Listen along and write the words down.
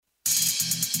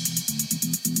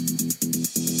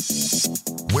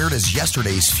Where does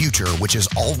yesterday's future, which is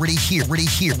already here,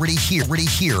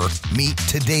 meet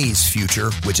today's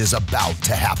future, which is about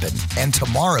to happen, and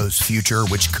tomorrow's future,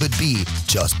 which could be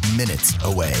just minutes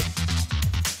away?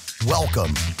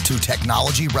 Welcome to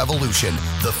Technology Revolution,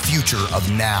 the future of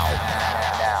now,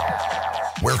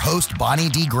 where host Bonnie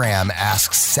D. Graham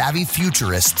asks savvy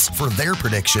futurists for their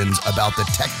predictions about the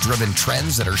tech-driven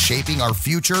trends that are shaping our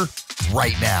future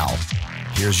right now.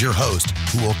 Here's your host,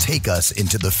 who will take us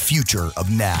into the future of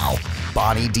now,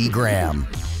 Bonnie D. Graham.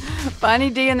 Bonnie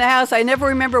D in the house. I never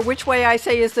remember which way I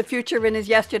say is the future and is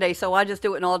yesterday, so I'll just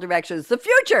do it in all directions. The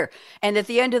future! And at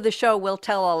the end of the show, we'll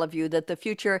tell all of you that the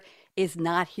future is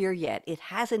not here yet. It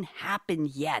hasn't happened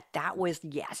yet. That was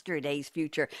yesterday's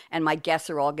future, and my guests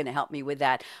are all going to help me with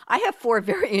that. I have four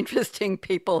very interesting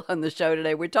people on the show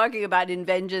today. We're talking about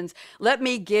inventions. Let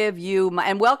me give you my,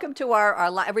 and welcome to our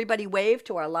everybody wave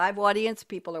to our live audience.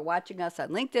 People are watching us on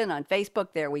LinkedIn, on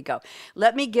Facebook. There we go.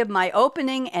 Let me give my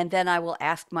opening, and then I will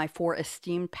ask my four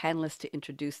esteemed panelists to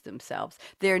introduce themselves.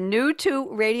 They're new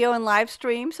to radio and live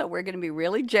stream, so we're going to be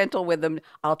really gentle with them.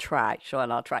 I'll try,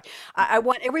 Shawn, I'll try. I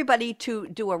want everybody to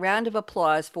do a round of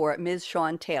applause for Ms.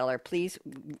 Shawn Taylor. Please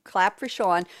clap for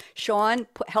Shawn. Shawn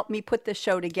helped me put the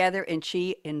show together, and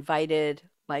she invited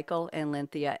Michael and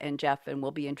Lynthia and Jeff, and we'll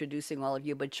be introducing all of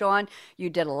you. But Shawn, you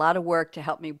did a lot of work to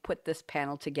help me put this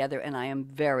panel together, and I am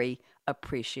very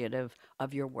appreciative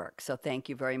of your work. So thank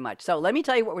you very much. So let me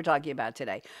tell you what we're talking about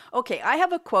today. Okay, I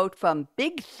have a quote from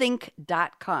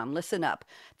bigthink.com. Listen up.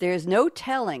 There's no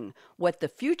telling what the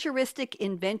futuristic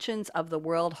inventions of the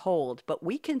world hold, but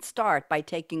we can start by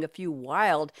taking a few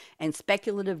wild and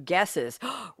speculative guesses.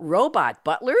 Robot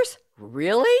butlers?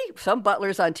 Really? Some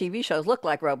butlers on TV shows look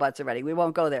like robots already. We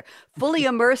won't go there. Fully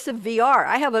immersive VR.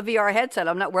 I have a VR headset.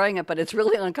 I'm not wearing it, but it's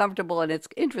really uncomfortable and it's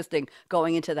interesting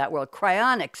going into that world.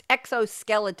 Cryonics,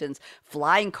 exo-skeletons,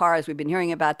 flying cars. We've been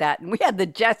hearing about that. And we had the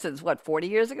Jetsons, 40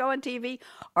 years ago on TV?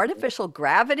 Artificial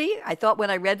gravity. I thought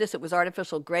when I read this, it was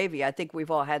artificial gravy. I think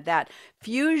we've all had that.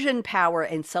 Fusion power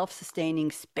and self-sustaining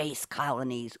space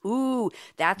colonies. Ooh,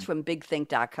 that's from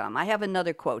bigthink.com. I have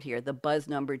another quote here, the buzz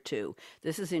number 2.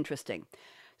 This is interesting.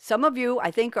 Some of you,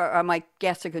 I think, are my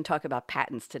guests are going to talk about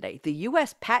patents today. The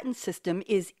U.S. patent system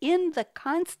is in the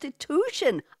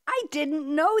Constitution. I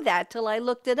didn't know that till I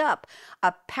looked it up.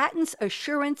 A patent's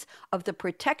assurance of the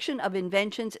protection of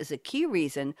inventions is a key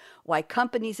reason why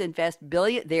companies invest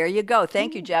there you go.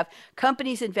 Thank you, Jeff.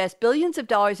 Companies invest billions of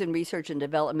dollars in research and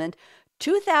development.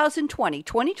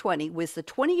 2020 was the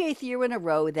 28th year in a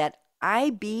row that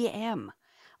IBM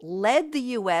led the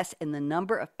U.S. in the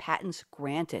number of patents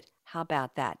granted. How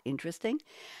about that? Interesting.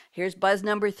 Here's buzz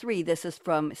number 3. This is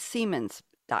from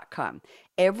Siemens.com.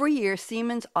 Every year,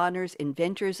 Siemens honors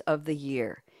Inventors of the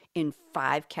Year in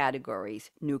 5 categories: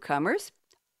 Newcomers,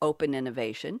 Open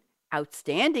Innovation,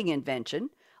 Outstanding Invention,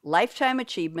 Lifetime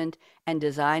Achievement, and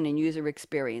Design and User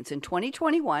Experience. In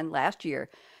 2021, last year,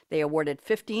 they awarded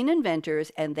 15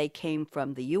 inventors, and they came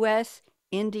from the U.S.,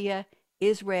 India,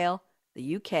 Israel, the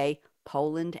U.K.,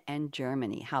 Poland, and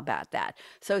Germany. How about that?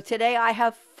 So today I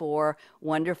have 4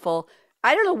 wonderful,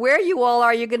 I don't know where you all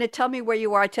are. You're going to tell me where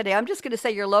you are today. I'm just going to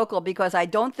say you're local because I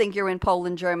don't think you're in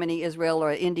Poland, Germany, Israel,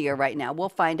 or India right now. We'll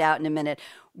find out in a minute.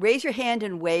 Raise your hand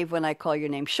and wave when I call your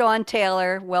name. Shawn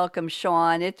Taylor. Welcome,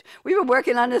 Shawn. We've been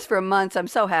working on this for months. I'm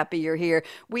so happy you're here.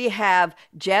 We have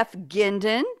Jeff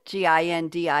Gindin,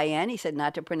 Gindin. He said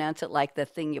not to pronounce it like the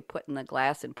thing you put in the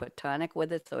glass and put tonic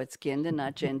with it. So it's Gindin,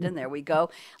 not Gindin. There we go.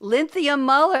 Lynthia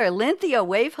Muller. Lynthia,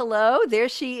 wave hello. There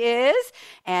she is.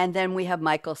 And then we have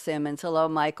Michael Simmons. Hello,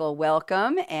 Michael.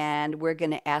 Welcome. And we're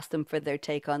going to ask them for their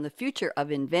take on the future of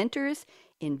inventors,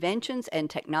 Inventions and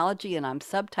Technology, and I'm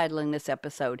subtitling this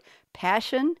episode,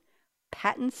 Passion,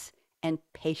 Patents, and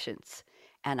Patience.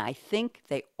 And I think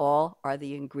they all are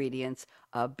the ingredients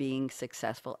of being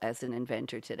successful as an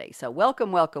inventor today. So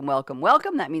welcome, welcome, welcome,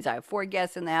 welcome. That means I have 4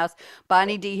 guests in the house.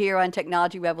 Bonnie D here on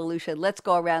Technology Revolution. Let's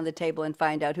go around the table and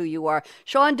find out who you are.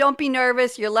 Shawn, don't be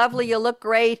nervous. You're lovely. You look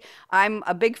great. I'm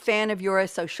a big fan of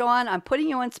yours. So Shawn, I'm putting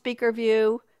you on speaker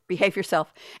view. Behave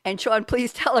yourself. And Shawn,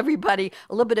 please tell everybody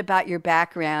a little bit about your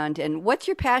background and what's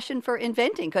your passion for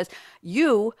inventing, because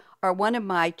you are one of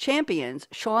my champions.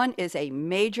 Shawn is a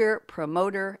major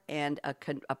promoter and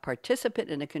a participant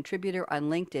and a contributor on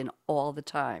LinkedIn all the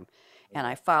time. And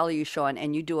I follow you, Shawn,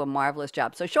 and you do a marvelous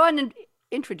job. So Shawn,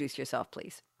 introduce yourself,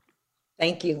 please.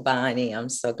 Thank you, Bonnie. I'm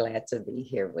so glad to be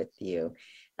here with you.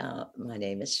 My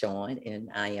name is Shawn, and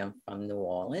I am from New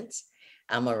Orleans.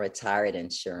 I'm a retired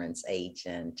insurance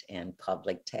agent and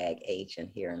public tag agent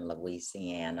here in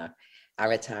Louisiana. I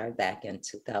retired back in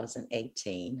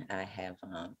 2018. I have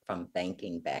from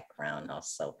banking background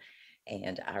also.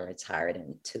 and I retired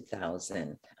in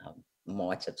 2000,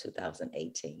 March of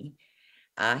 2018.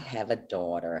 I have a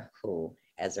daughter who,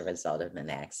 as a result of an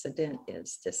accident,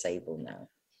 is disabled now.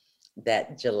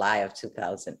 That July of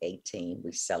 2018,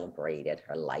 we celebrated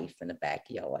her life in the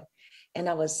backyard. And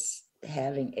I was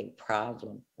having a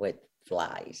problem with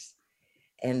flies.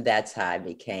 And that's how I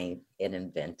became an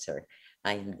inventor.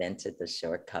 I invented the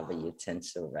short cover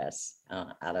utensil rest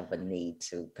out of a need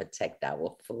to protect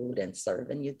our food and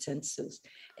serving utensils.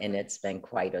 And it's been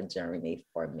quite a journey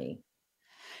for me.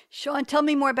 Shawn, tell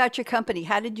me more about your company.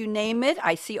 How did you name it?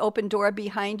 I see Open Door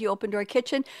behind you, Open Door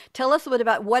Kitchen. Tell us a bit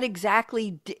about what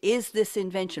exactly is this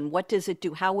invention? What does it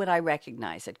do? How would I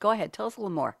recognize it? Go ahead, tell us a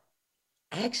little more.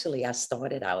 Actually, I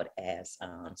started out as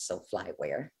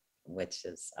Flyware, which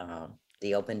is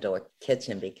the Open Door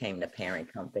Kitchen became the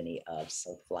parent company of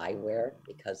Flyware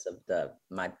because of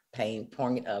my pain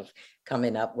point of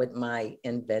coming up with my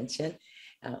invention.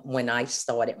 When I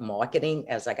started marketing,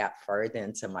 as I got further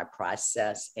into my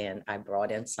process and I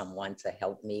brought in someone to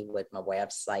help me with my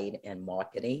website and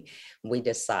marketing, we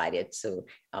decided to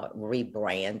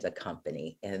rebrand the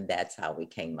company. And that's how we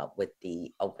came up with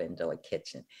the Open Door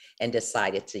Kitchen and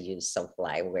decided to use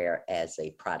Flyware as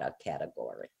a product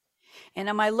category. And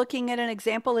am I looking at an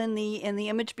example in the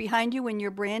image behind you when you're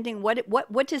branding?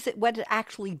 What does it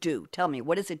actually do? Tell me,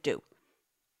 what does it do?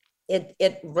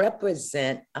 It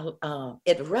represent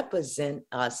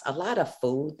us. A lot of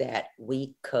food that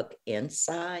we cook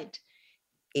inside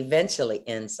eventually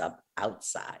ends up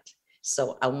outside.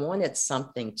 So I wanted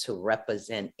something to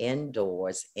represent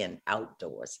indoors and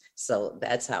outdoors. So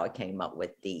that's how I came up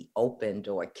with the Open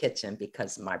Door Kitchen,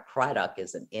 because my product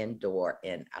is an indoor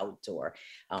and outdoor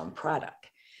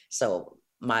product. So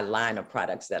my line of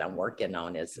products that I'm working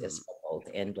on is for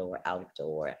both indoor,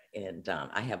 outdoor, and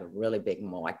I have a really big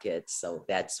market. So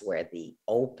that's where the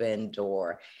Open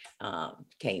Door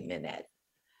came in at.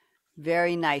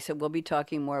 Very nice. And we'll be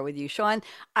talking more with you. Shawn,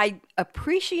 I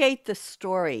appreciate the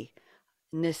story.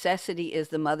 Necessity is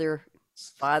the mother,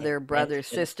 father, brother,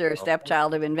 sister,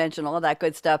 stepchild of invention, all that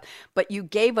good stuff. But you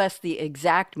gave us the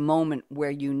exact moment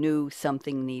where you knew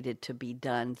something needed to be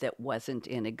done that wasn't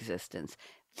in existence.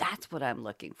 That's what I'm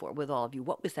looking for with all of you.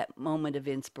 What was that moment of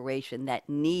inspiration, that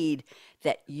need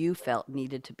that you felt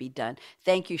needed to be done?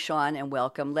 Thank you, Shawn, and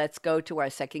welcome. Let's go to our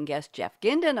second guest, Jeff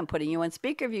Gindin. I'm putting you on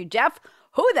speaker view. Jeff,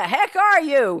 who the heck are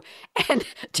you? And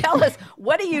tell us,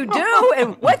 what do you do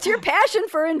and what's your passion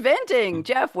for inventing?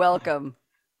 Jeff, welcome.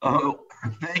 Oh,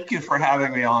 thank you for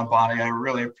having me on, Bonnie. I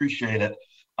really appreciate it.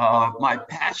 My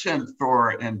passion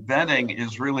for inventing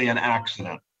is really an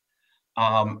accident.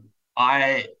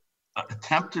 I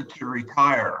attempted to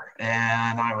retire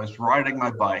and I was riding my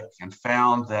bike and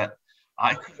found that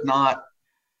I could not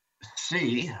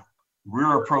see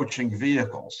rear approaching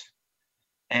vehicles.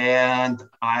 And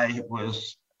I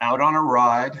was out on a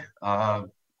ride. I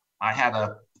had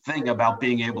a thing about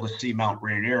being able to see Mount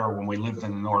Rainier when we lived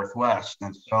in the Northwest.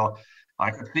 And so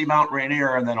I could see Mount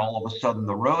Rainier, and then all of a sudden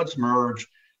the roads merged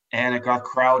and it got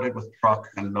crowded with trucks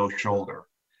and no shoulder.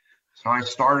 So I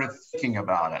started thinking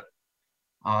about it.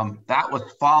 That was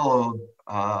followed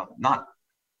not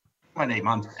many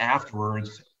months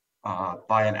afterwards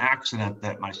by an accident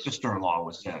that my sister-in-law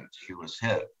was in. She was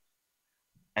hit.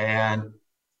 And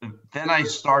then I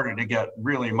started to get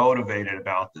really motivated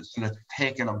about this. And it's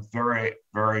taken a very,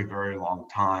 very, very long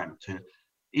time to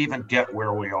even get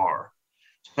where we are.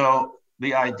 So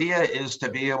the idea is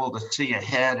to be able to see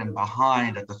ahead and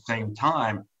behind at the same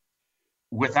time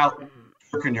without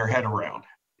jerking your head around.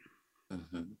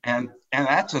 Mm-hmm. And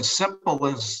that's as simple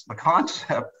as the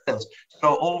concept is.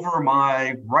 So over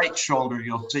my right shoulder,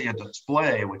 you'll see a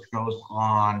display which goes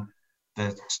on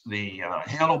the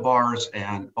handlebars,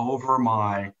 and over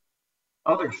my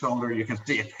other shoulder, you can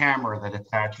see a camera that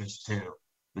attaches to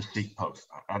the seat post.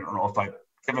 I don't know if I've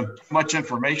given too much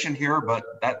information here, but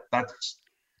that's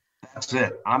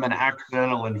it. I'm an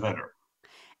accidental inventor.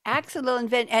 Accidental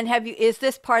invent. And is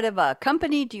this part of a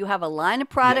company? Do you have a line of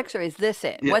products, or is this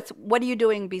it? Yeah. What are you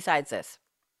doing besides this?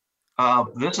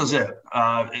 This is it.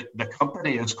 The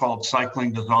company is called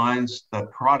Cycling Designs. The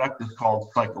product is called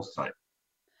Cycle Sight.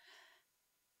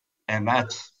 And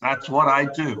that's what I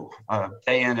do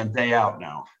day in and day out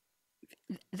now.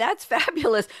 That's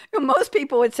fabulous. Most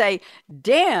people would say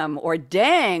damn or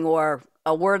dang or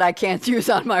a word I can't use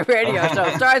on my radio. So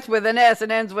it starts with an S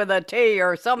and ends with a T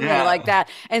or something like that,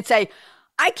 and say,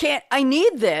 I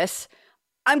need this.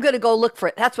 I'm going to go look for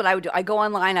it. That's what I would do. I go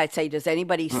online. I'd say, does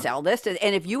anybody sell this? And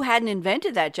if you hadn't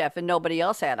invented that, Jeff, and nobody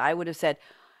else had, I would have said,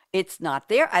 it's not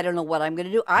there. I don't know what I'm going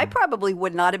to do. I probably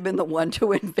would not have been the one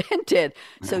to invent it.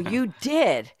 So you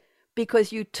did,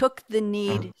 because you took the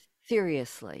need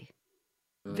Seriously.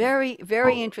 Mm. Very,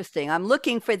 very Oh, interesting. I'm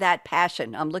looking for that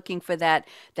passion. I'm looking for that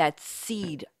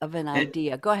seed of an it,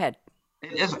 idea. Go ahead.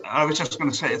 it is. I was just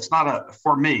going to say,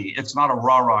 for me, it's not a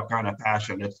rah-rah kind of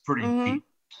passion. It's pretty Hmm. deep.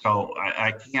 So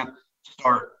I can't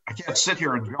sit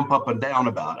here and jump up and down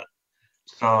about it.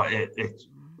 So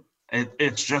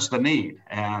it's just a need.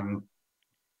 And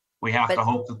we have to But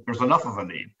hope that there's enough of a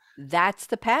need. that's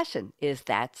the passion, is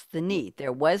that's the need.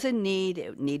 There was a need,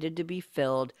 it needed to be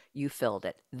filled, you filled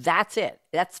it. That's it.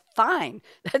 That's fine.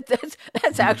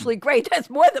 That's actually great. That's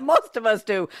more than most of us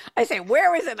do. I say,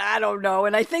 where is it? I don't know.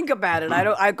 And I think about it.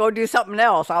 I go do something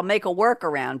else. I'll make a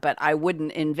workaround, but I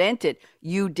wouldn't invent it.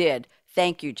 You did.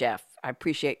 Thank you, Jeff. I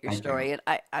appreciate your Thank you. story. And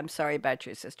I'm sorry about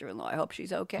your sister-in-law. I hope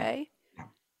she's okay. Yeah,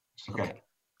 it's okay. Okay.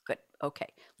 Good. Okay.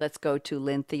 Let's go to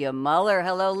Lynthia Muller.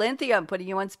 Hello, Lynthia. I'm putting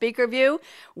you on speaker view.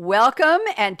 Welcome,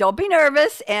 and don't be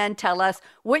nervous, and tell us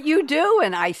what you do.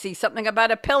 And I see something about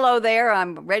a pillow there.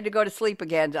 I'm ready to go to sleep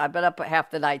again. I've been up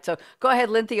half the night. So go ahead,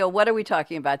 Lynthia. What are we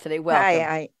talking about today? Welcome.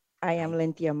 Hi, I am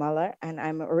Lynthia Muller, and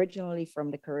I'm originally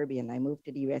from the Caribbean. I moved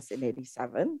to the US in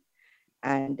 '87,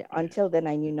 and until then,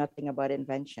 I knew nothing about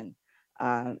invention.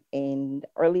 In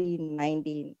early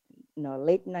 90, no,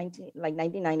 late 19, like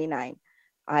 1999,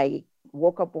 I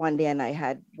woke up one day and I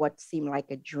had what seemed like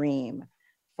a dream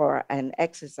for an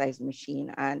exercise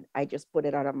machine, and I just put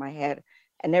it out of my head.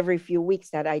 And every few weeks,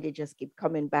 that idea just kept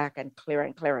coming back and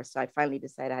clearer. So I finally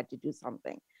decided I had to do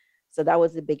something. So that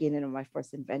was the beginning of my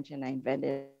first invention. I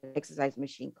invented an exercise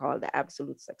machine called the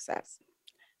Absolute Success.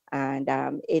 And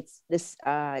it's this,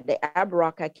 the Ab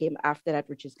Rocker came after that,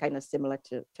 which is kind of similar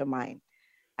to mine.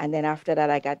 And then after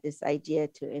that, I got this idea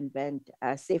to invent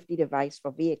a safety device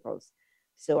for vehicles.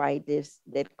 So I did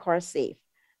Car Safe,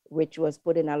 which was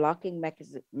put in a locking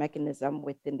mechanism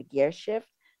within the gear shift,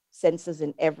 sensors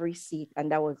in every seat,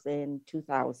 and that was in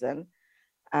 2000.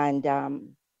 And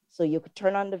so you could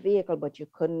turn on the vehicle, but you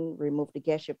couldn't remove the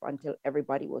gear shift until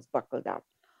everybody was buckled up.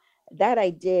 That I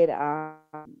did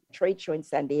trade show in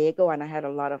San Diego, and I had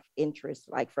a lot of interest,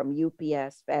 like from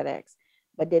UPS, FedEx,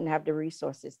 but didn't have the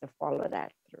resources to follow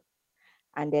that through.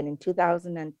 And then in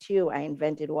 2002, I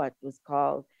invented what was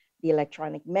called the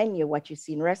electronic menu, what you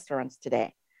see in restaurants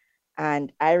today.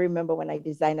 And I remember when I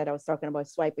designed it, I was talking about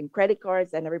swiping credit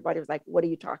cards, and everybody was like, what are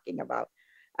you talking about?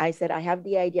 I said, I have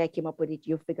the idea, I came up with it,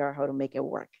 you figure out how to make it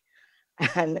work.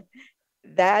 And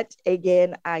that,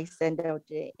 again, I sent out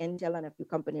to Intel, and a few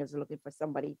companies were looking for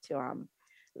somebody to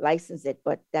license it,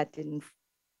 but that didn't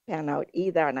pan out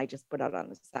either, and I just put it on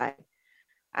the side.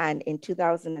 And in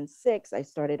 2006, I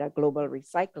started a global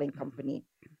recycling company.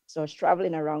 So I was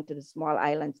traveling around to the small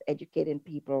islands, educating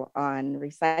people on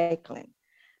recycling.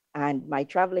 And my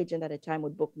travel agent at the time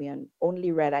would book me on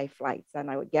only red-eye flights.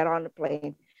 And I would get on the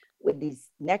plane with these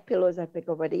neck pillows I pick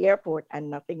up at the airport, and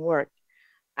nothing worked.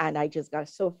 And I just got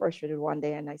so frustrated one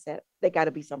day, and I said, there got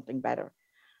to be something better.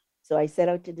 So I set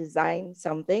out to design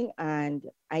something, and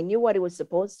I knew what it was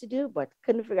supposed to do, but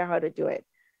couldn't figure out how to do it.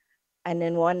 And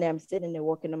then one day I'm sitting there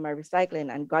working on my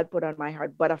recycling, and God put on my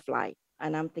heart butterfly.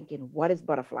 And I'm thinking, what is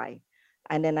butterfly?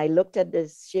 And then I looked at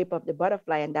the shape of the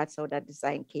butterfly, and that's how that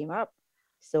design came up.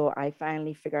 So I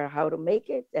finally figured out how to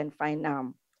make it, and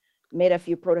made a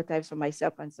few prototypes for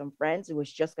myself and some friends. It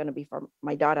was just going to be for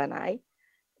my daughter and I,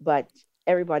 but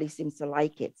everybody seems to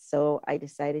like it. So I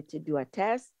decided to do a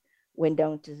test, went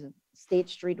down to State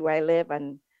Street where I live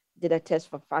and did a test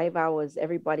for 5 hours.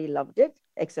 Everybody loved it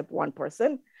except one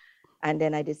person. And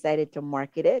then I decided to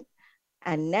market it.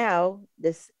 And now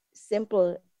this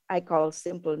I call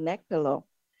simple neck pillow,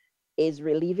 is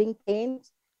relieving pain,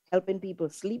 helping people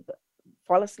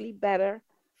fall asleep better,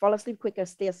 fall asleep quicker,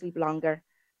 stay asleep longer.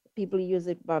 People use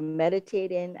it by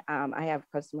meditating. I have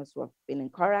customers who have been in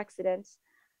car accidents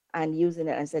and using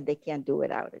it and said they can't do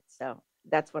without it. So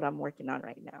that's what I'm working on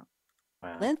right now.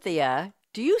 Wow. Lynthia,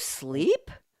 do you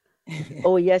sleep?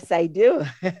 Oh, yes, I do.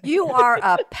 You are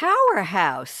a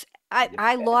powerhouse.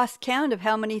 I lost count of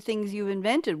how many things you've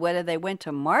invented, whether they went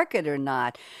to market or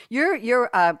not. You're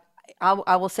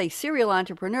I will say serial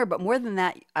entrepreneur, but more than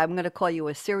that, I'm going to call you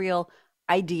a serial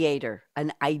ideator,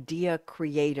 an idea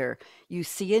creator. You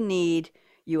see a need,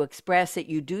 you express it,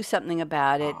 you do something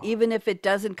about it. Even if it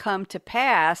doesn't come to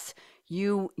pass,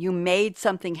 you made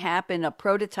something happen, a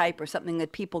prototype or something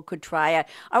that people could try out.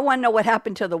 I want to know what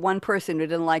happened to the one person who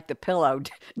didn't like the pillow.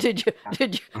 Did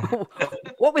you,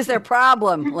 what was their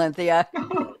problem, Lynthia?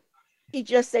 She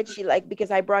just said she liked,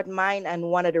 because I brought mine and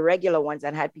one of the regular ones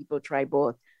and had people try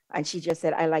both. And she just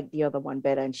said, I like the other one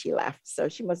better. And she laughed. So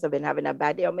she must have been having a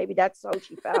bad day, or maybe that's how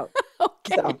she felt.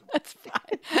 Okay, So, that's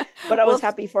fine. but I was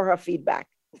happy for her feedback.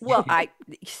 Well, I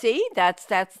see that's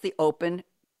the open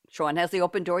Shawn has the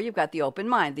open door. You've got the open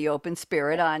mind, the open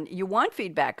spirit on. You want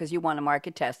feedback because you want to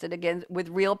market test it again with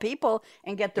real people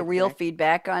and get the real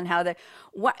feedback on how they.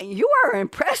 What you are an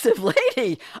impressive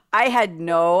lady. I had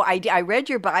no idea. I read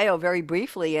your bio very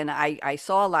briefly, and I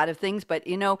saw a lot of things, but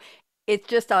it's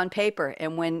just on paper.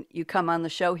 And when you come on the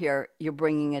show here, you're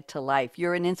bringing it to life.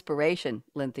 You're an inspiration,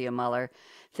 Lynthia Muller.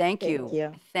 Thank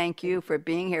you. Thank you for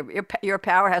being here. You're a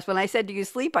powerhouse. When I said, do you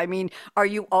sleep? I mean, are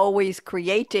you always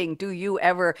creating?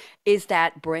 Is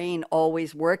that brain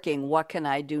always working? What can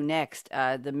I do next?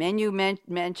 The menu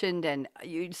mentioned, and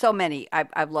so many,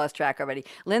 I've lost track already.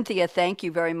 Lynthia, thank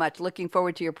you very much. Looking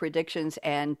forward to your predictions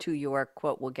and to your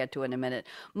quote we'll get to in a minute.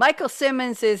 Michael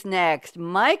Simmons is next.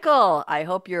 Michael, I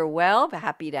hope you're well.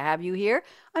 Happy to have you here.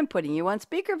 I'm putting you on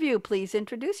speaker view. Please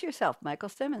introduce yourself, Michael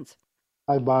Simmons.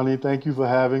 Hi, Bonnie. Thank you for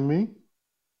having me.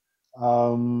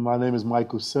 My name is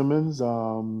Michael Simmons.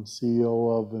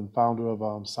 CEO of and founder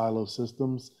of Silo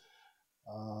Systems.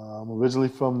 I'm originally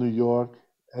from New York,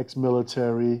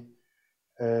 ex-military,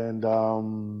 and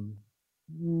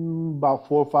about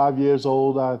 4 or 5 years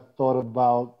old, I thought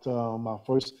about my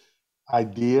first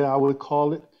idea, I would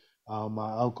call it.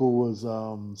 My uncle was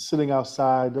sitting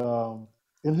outside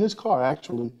in his car,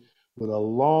 actually, with a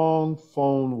long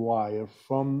phone wire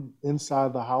from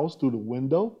inside the house through the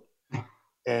window.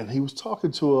 And he was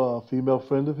talking to a female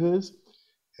friend of his.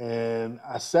 And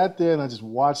I sat there and I just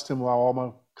watched him while all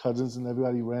my cousins and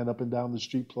everybody ran up and down the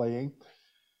street playing.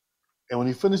 And when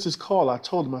he finished his call, I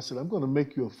told him, I said, I'm going to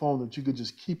make you a phone that you could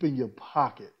just keep in your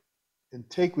pocket and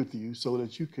take with you so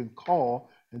that you can call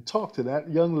and talk to that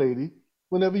young lady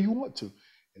whenever you want to.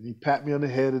 And he pat me on the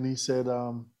head and he said,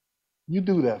 you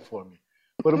do that for me.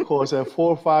 But of course, at 4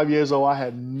 or 5 years old, I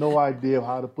had no idea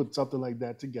how to put something like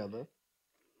that together.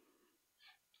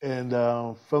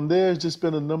 And from there, it's just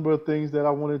been a number of things that I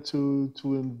wanted to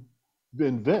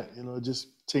invent, just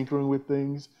tinkering with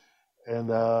things. And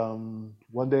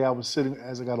one day I was sitting,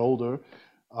 as I got older,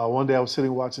 one day I was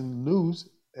sitting watching the news,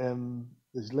 and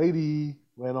this lady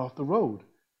ran off the road.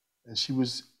 And she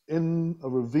was in a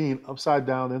ravine upside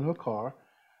down in her car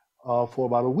for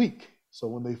about a week. So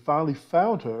when they finally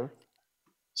found her,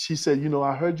 she said,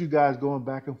 I heard you guys going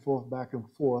back and forth, but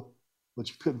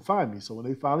you couldn't find me. So when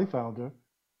they finally found her,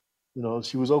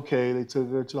 she was okay. They took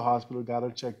her to the hospital, got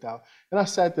her checked out. And I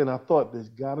sat there and I thought, there's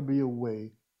got to be a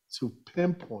way to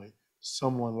pinpoint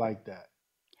someone like that.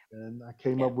 And I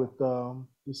came up with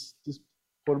this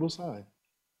portable sign.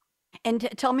 And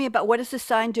tell me about, what does this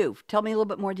sign do? Tell me a little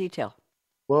bit more detail.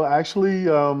 Well, actually,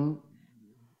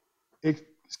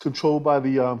 it's controlled by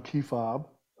the key fob.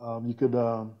 You could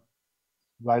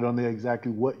write on there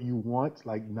exactly what you want,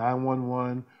 like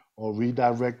 911, or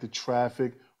redirect the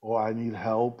traffic, or I need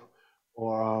help,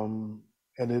 or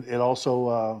and it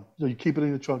also you keep it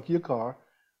in the trunk of your car.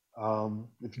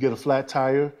 If you get a flat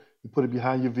tire, you put it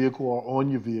behind your vehicle or on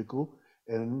your vehicle,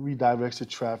 and redirects the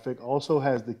traffic. Also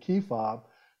has the key fob,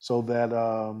 so that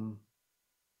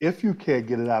if you can't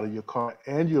get it out of your car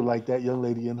and you're like that young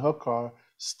lady in her car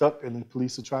stuck and the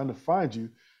police are trying to find you,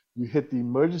 you hit the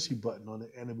emergency button on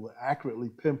it and it will accurately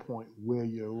pinpoint where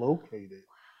you're located.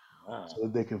 Wow. So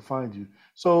that they can find you.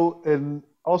 So, and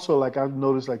also, like I've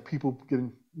noticed, like people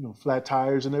getting flat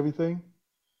tires and everything,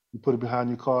 you put it behind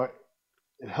your car,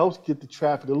 it helps get the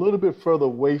traffic a little bit further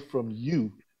away from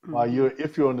you while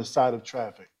if you're on the side of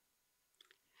traffic.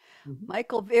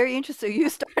 Michael, very interesting. You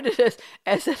started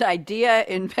as an idea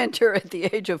inventor at the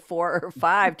age of 4 or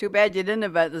 5. Too bad you didn't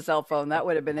invent the cell phone. That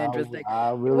would have been interesting. I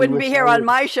really you wouldn't be here on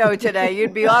my show today.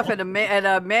 You'd be off at a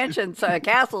mansion, a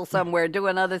castle somewhere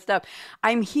doing other stuff.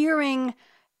 I'm hearing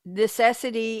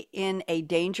necessity in a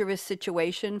dangerous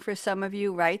situation for some of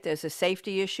you, right? There's a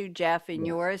safety issue, Jeff, in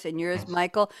yours, and yours,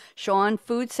 Michael. Shawn,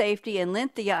 food safety, and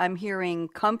Lynthia, I'm hearing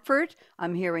comfort.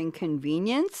 I'm hearing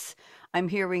convenience. I'm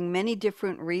hearing many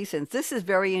different reasons. This is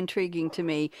very intriguing to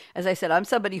me. As I said, I'm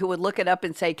somebody who would look it up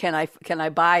and say, can I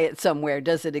buy it somewhere?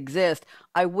 Does it exist?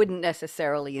 I wouldn't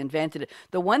necessarily invent it.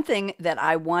 The one thing that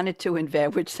I wanted to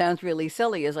invent, which sounds really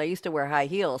silly, is I used to wear high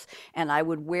heels, and I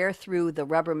would wear through the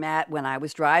rubber mat when I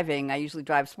was driving. I usually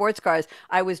drive sports cars.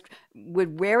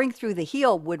 Wearing through the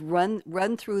heel would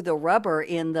run through the rubber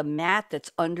in the mat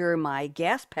that's under my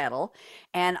gas pedal,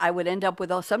 and I would end up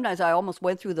with, sometimes I almost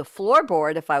went through the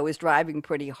floorboard if I was driving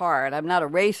pretty hard. I'm not a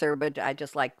racer, but I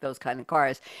just like those kind of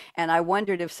cars. And I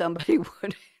wondered if somebody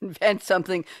would invent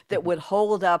something that would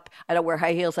hold up. I don't wear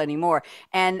high heels anymore.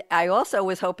 And I also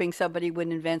was hoping somebody would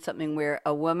invent something where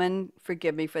a woman,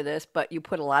 forgive me for this, but you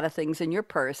put a lot of things in your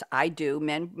purse. I do.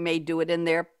 Men may do it in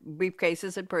their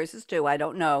briefcases and purses too. I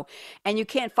don't know. And you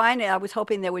can't find it. I was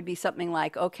hoping there would be something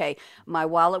like, okay, my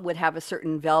wallet would have a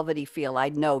certain velvety feel.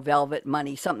 I'd know velvet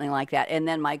money, something like that. And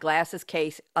then my glasses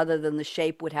case, other than the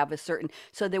shape, would have a certain,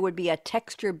 so there would be a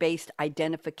texture-based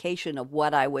identification of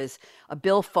what I was, a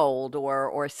billfold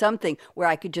or something where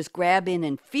I could just grab in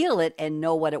and feel it and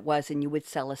know what it was, and you would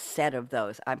sell a set of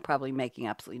those. I'm probably making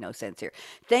absolutely no sense here.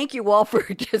 Thank you all for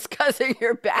discussing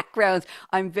your backgrounds.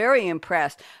 I'm very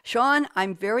impressed. Shawn,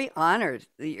 I'm very honored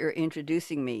that you're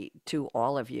introducing me to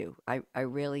all of you. I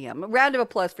really am. A round of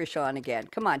applause for Shawn again.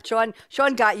 Come on,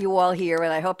 Shawn got you all here,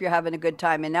 and I hope you're having a good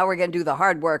time. And now we're going to do the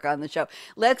hard work on the show.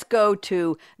 Let's go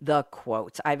to the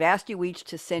quotes. I've asked you each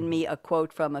to send me a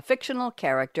quote from a fictional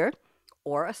character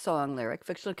or a song lyric,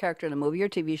 fictional character in a movie or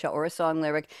TV show, or a song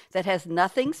lyric that has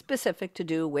nothing specific to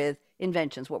do with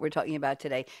inventions, what we're talking about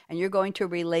today, and you're going to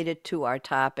relate it to our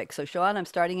topic. So, Shawn, I'm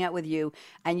starting out with you,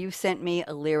 and you sent me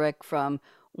a lyric from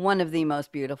one of the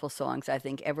most beautiful songs I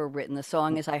think ever written. The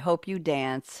song is "I Hope You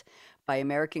Dance" by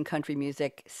American country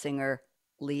music singer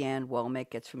Leanne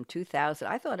Womack. It's from 2000.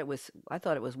 I thought it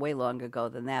was way longer ago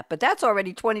than that, but that's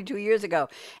already 22 years ago.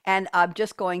 And I'm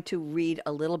just going to read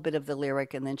a little bit of the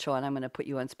lyric, and then Shawn, I'm going to put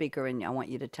you on speaker, and I want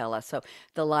you to tell us. So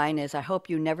the line is, "I hope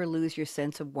you never lose your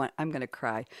sense of wonder." I'm going to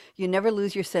cry. "You never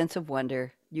lose your sense of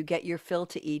wonder. You get your fill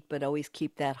to eat, but always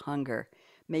keep that hunger.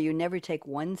 May you never take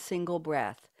one single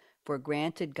breath. For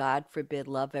granted, God forbid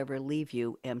love ever leave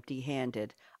you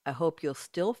empty-handed. I hope you'll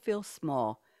still feel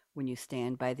small when you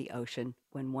stand by the ocean.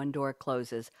 When one door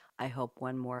closes, I hope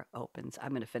one more opens." I'm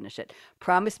going to finish it.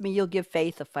 "Promise me you'll give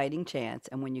faith a fighting chance,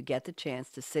 and when you get the chance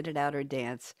to sit it out or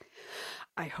dance,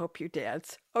 I hope you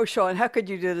dance." Oh, Shawn, how could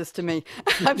you do this to me?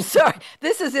 I'm sorry.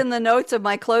 This is in the notes of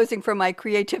my closing for my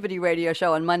creativity radio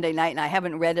show on Monday night, and I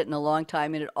haven't read it in a long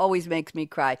time, and it always makes me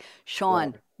cry.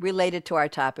 Shawn, related to our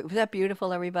topic. Was that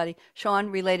beautiful, everybody?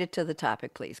 Shawn, related to the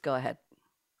topic, please. Go ahead.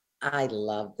 I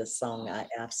love the song. I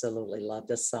absolutely love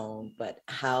the song, but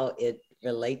how it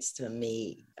relates to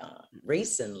me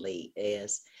recently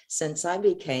is since I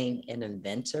became an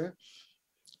inventor,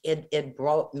 it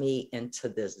brought me into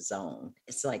this zone.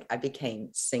 It's like I became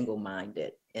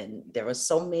single-minded, and there are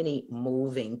so many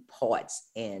moving parts.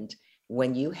 And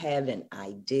when you have an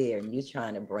idea and you're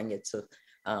trying to bring it to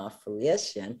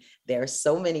fruition, there are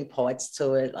so many parts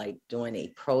to it, like doing a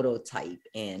prototype,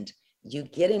 and you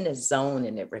get in a zone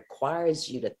and it requires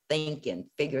you to think and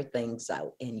figure things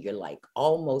out, and you're like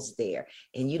almost there,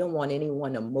 and you don't want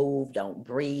anyone to move, don't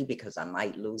breathe, because I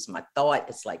might lose my thought.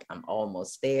 It's like I'm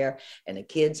almost there, and the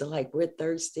kids are like, we're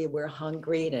thirsty, we're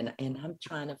hungry, and I'm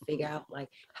trying to figure out like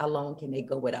how long can they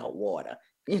go without water.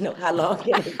 How long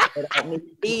can they go without me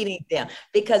feeding them?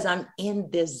 Because I'm in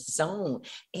this zone,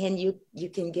 and you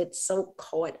can get so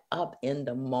caught up in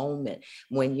the moment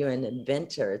when you're an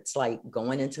inventor. It's like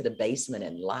going into the basement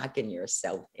and locking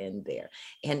yourself in there.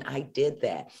 And I did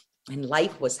that, and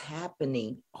life was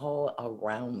happening all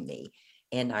around me.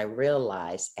 And I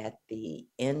realized at the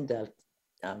end of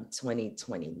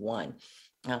 2021,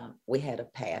 we had a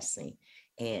passing,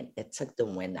 and it took the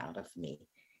wind out of me.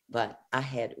 But I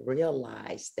had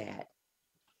realized that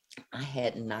I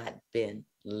had not been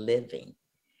living.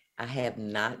 I have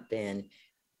not been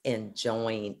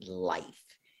enjoying life.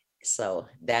 So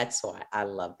that's why I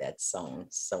love that song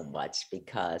so much,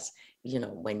 because,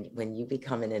 when you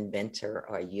become an inventor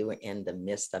or you're in the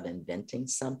midst of inventing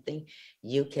something,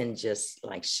 you can just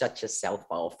like shut yourself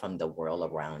off from the world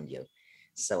around you.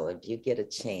 So if you get a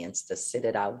chance to sit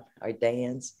it out or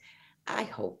dance, I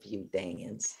hope you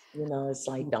dance. It's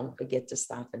like, don't forget to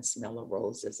stop and smell the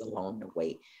roses along the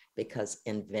way, because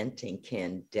inventing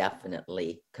can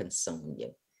definitely consume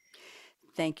you.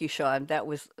 Thank you, Shawn. That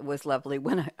was lovely.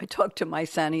 When I talk to my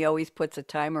son, he always puts a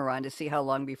timer on to see how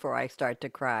long before I start to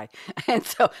cry. And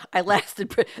so I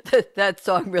lasted. That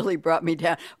song really brought me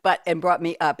down, and brought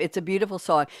me up. It's a beautiful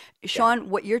song. Shawn,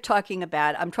 what you're talking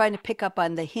about, I'm trying to pick up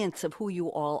on the hints of who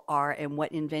you all are and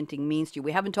what inventing means to you.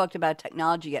 We haven't talked about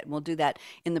technology yet, and we'll do that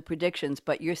in the predictions,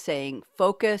 but you're saying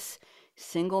focus,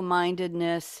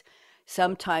 single-mindedness,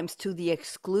 sometimes to the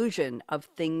exclusion of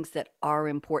things that are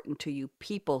important to you,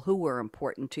 people who are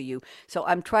important to you. So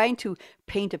I'm trying to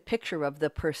paint a picture of the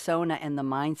persona and the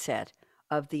mindset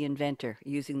of the inventor,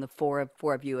 using the four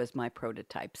of you as my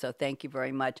prototype. So thank you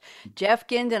very much. Jeff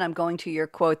Gindin, I'm going to your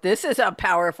quote. This is a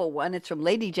powerful one. It's from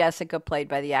Lady Jessica, played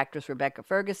by the actress Rebecca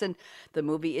Ferguson. The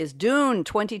movie is Dune,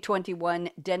 2021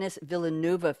 Denis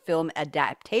Villeneuve film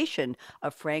adaptation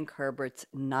of Frank Herbert's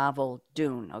novel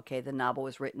Dune. Okay, the novel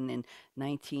was written in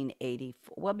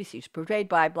 1984. Well, let me see. It's portrayed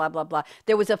by blah, blah, blah.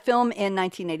 There was a film in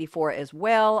 1984 as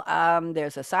well.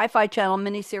 There's a Sci-Fi Channel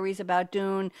miniseries about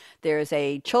Dune. There's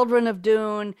a Children of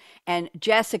Dune. And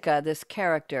Jessica, this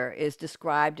character, is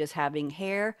described as having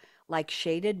hair like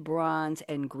shaded bronze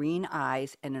and green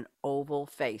eyes and an oval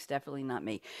face. Definitely not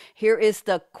me. Here is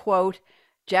the quote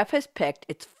Jeff has picked.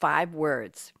 It's 5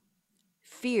 words.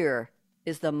 Fear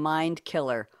is the mind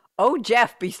killer. Oh,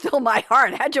 Jeff, be still my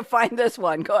heart. How'd you find this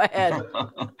one? Go ahead.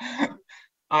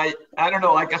 I don't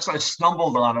know. I guess I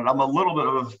stumbled on it. I'm a little bit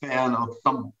of a fan of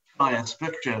some science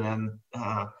fiction, and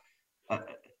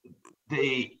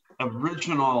the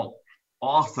original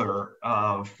author,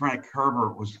 Frank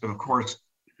Herbert, was, of course,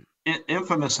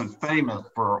 infamous and famous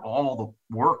for all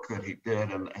the work that he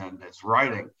did and his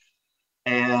writing.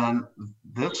 And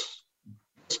this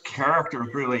character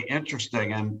is really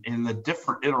interesting. And in the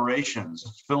different iterations,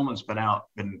 this film has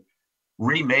been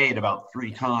remade about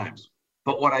 3 times.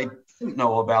 But what I didn't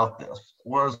know about this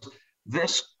was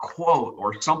this quote,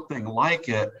 or something like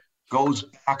it, goes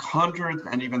back hundreds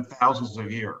and even thousands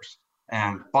of years.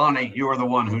 And Bonnie, you are the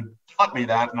one who taught me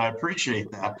that, and I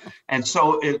appreciate that. And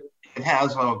so it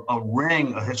has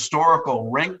a historical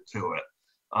ring to it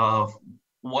of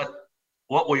what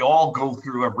we all go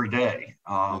through every day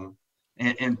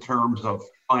in terms of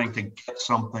trying to get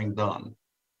something done,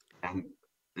 and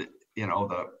the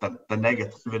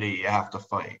negativity you have to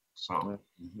fight. So.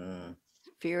 Mm-hmm.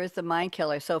 Fear is the mind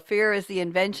killer. So fear is the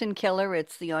invention killer.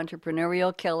 It's the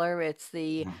entrepreneurial killer. It's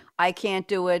the I can't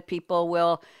do it. People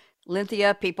will.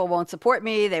 Lynthia, people won't support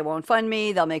me. They won't fund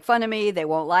me. They'll make fun of me. They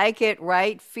won't like it,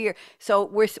 right? Fear. So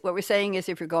what we're saying is,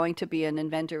 if you're going to be an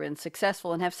inventor and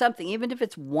successful and have something, even if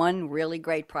it's one really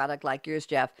great product like yours,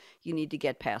 Jeff, you need to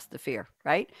get past the fear,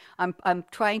 right? I'm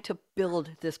trying to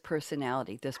build this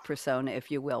personality, this persona,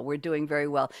 if you will. We're doing very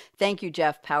well. Thank you,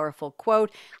 Jeff. Powerful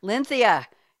quote. Lynthia.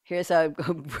 Here's a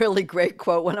really great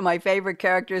quote. One of my favorite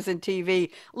characters in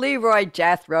TV, Leroy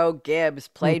Jethro Gibbs,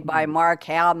 played by Mark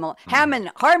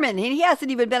Harmon. He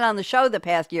hasn't even been on the show the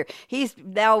past year. He's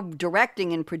now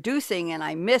directing and producing, and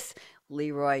I miss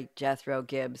Leroy Jethro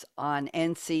Gibbs on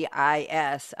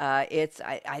NCIS.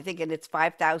 I think in its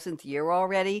 5,000th year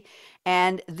already.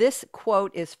 And this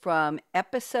quote is from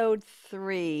episode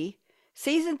 3.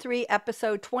 Season 3,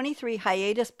 episode 23,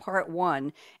 hiatus part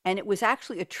 1, and it was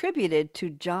actually attributed to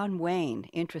John Wayne,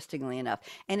 interestingly enough.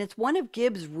 And it's one of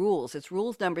Gibbs' rules. It's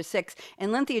rules number 6.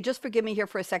 And Lynthia, just forgive me here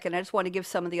for a second. I just want to give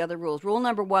some of the other rules. Rule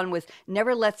number 1 was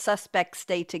never let suspects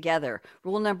stay together.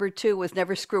 Rule number 2 was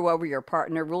never screw over your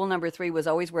partner. Rule number 3 was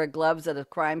always wear gloves at a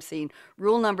crime scene.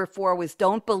 Rule number 4 was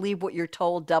don't believe what you're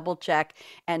told, double check.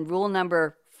 And rule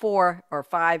number 4 or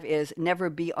 5 is never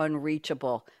be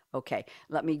unreachable. Okay,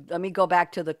 let me go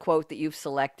back to the quote that you've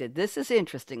selected. This is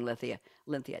interesting, Lynthia.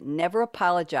 Never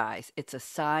apologize. It's a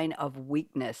sign of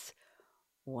weakness.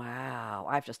 Wow,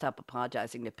 I have to stop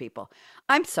apologizing to people.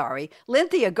 I'm sorry.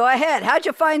 Lynthia, go ahead. How'd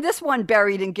you find this one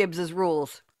buried in Gibbs's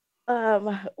rules?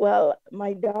 Well,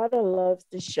 my daughter loves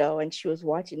the show, and she was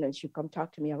watching, and she'd come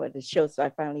talk to me about the show. So I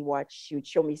finally watched. She would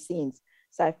show me scenes.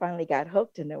 So I finally got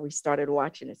hooked, and then we started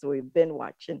watching it. So we've been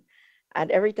watching. And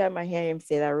every time I hear him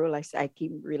say that rule, I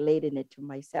keep relating it to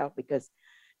myself, because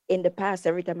in the past,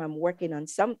 every time I'm working on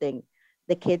something,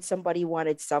 somebody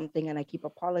wanted something, and I keep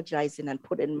apologizing and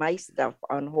putting my stuff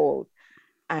on hold.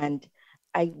 And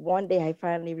one day I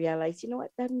finally realized, you know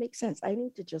what, that makes sense. I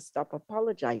need to just stop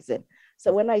apologizing.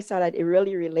 So when I saw that, it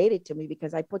really related to me,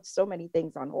 because I put so many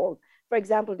things on hold. For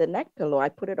example, the neck pillow, I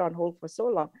put it on hold for so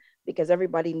long because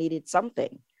everybody needed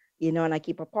something. And I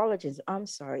keep apologizing. I'm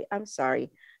sorry.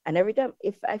 And every time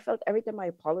I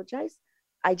apologized,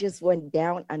 I just went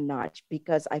down a notch,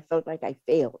 because I felt like I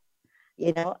failed,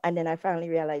 and then I finally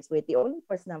realized, wait, the only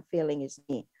person I'm failing is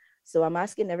me. So I'm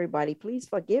asking everybody, please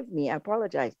forgive me. I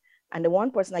apologize. And the one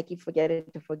person I keep forgetting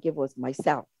to forgive was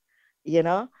myself,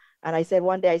 And I said,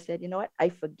 one day I said, you know what? I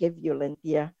forgive you,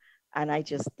 Lynthia. And I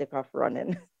just took off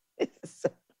running.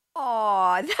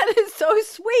 Oh, that is so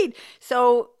sweet.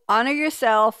 So honor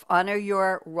yourself, honor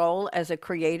your role as a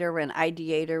creator and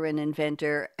ideator and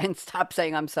inventor, and stop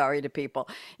saying I'm sorry to people.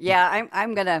 Yeah,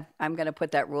 I'm gonna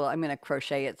put that rule. I'm gonna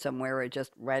crochet it somewhere or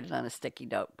just write it on a sticky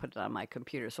note, put it on my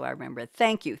computer so I remember it.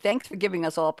 Thank you. Thanks for giving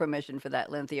us all permission for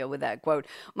that, Lynthia, with that quote.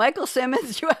 Michael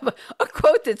Simmons, you have a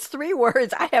quote that's 3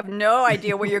 words. I have no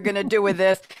idea what you're gonna do with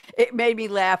this. It made me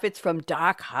laugh. It's from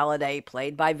Doc Holliday,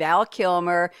 played by Val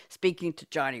Kilmer, speaking to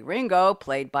Johnny Ringo,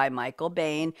 played by Michael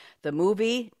Bain. The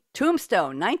movie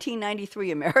Tombstone,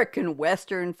 1993 American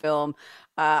Western film.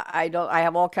 I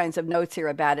have all kinds of notes here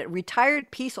about it. Retired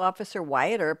peace officer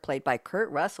Wyatt Earp, played by Kurt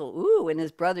Russell, and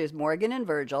his brothers Morgan and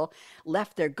Virgil,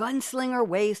 left their gunslinger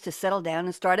ways to settle down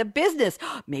and start a business.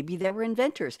 Maybe they were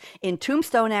inventors in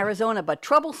Tombstone, Arizona, but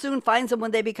trouble soon finds them when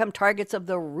they become targets of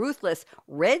the ruthless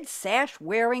red sash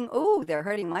wearing, they're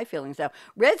hurting my feelings now,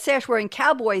 red sash wearing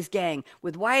cowboys gang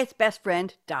with Wyatt's best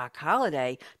friend, Doc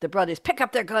Holliday. The brothers pick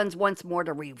up their guns once more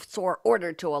to restore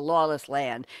order to a lawless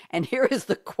land. And here is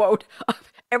the quote of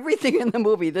everything in the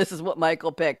movie. This is what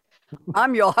Michael picked.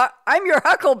 I'm your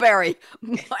Huckleberry,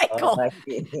 Michael.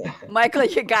 Michael,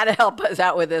 you got to help us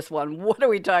out with this one. What are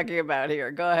we talking about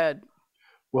here? Go ahead.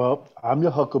 Well, I'm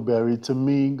your Huckleberry. To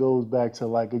me, goes back to,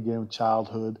 like, again,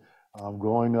 childhood.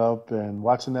 Growing up and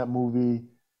watching that movie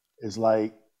is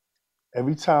like,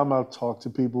 every time I talk to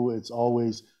people, it's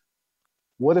always,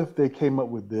 what if they came up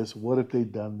with this? What if they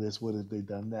done this? What if they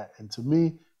done that? And to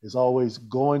me, it's always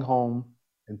going home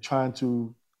and trying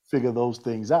to figure those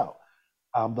things out.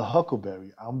 I'm the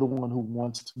Huckleberry. I'm the one who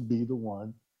wants to be the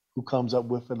one who comes up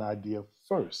with an idea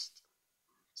first.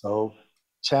 So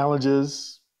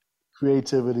challenges,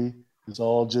 creativity, it's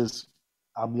all just,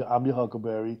 I'm your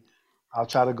Huckleberry. I'll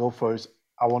try to go first.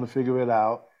 I want to figure it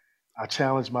out. I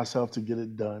challenge myself to get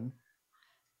it done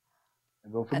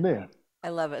and go from there. I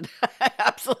love it. I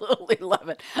absolutely love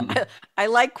it. I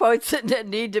like quotes that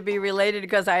need to be related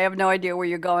because I have no idea where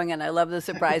you're going, and I love the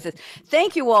surprises.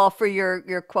 Thank you all for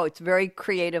your quotes. Very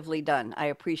creatively done. I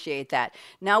appreciate that.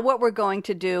 Now what we're going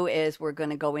to do is we're going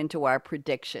to go into our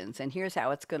predictions, and here's how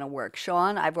it's going to work.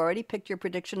 Shawn, I've already picked your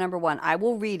prediction number 1. I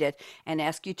will read it and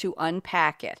ask you to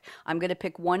unpack it. I'm going to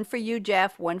pick one for you,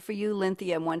 Jeff, one for you,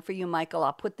 Lynthia, and one for you, Michael.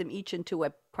 I'll put them each into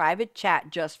a private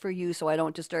chat just for you so I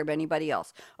don't disturb anybody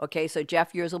else. Okay, so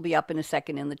Jeff, yours will be up in a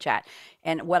second in the chat.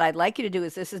 And what I'd like you to do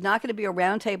is, this is not going to be a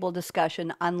roundtable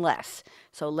discussion unless,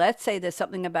 so let's say there's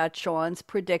something about Shawn's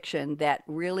prediction that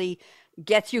really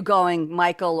gets you going,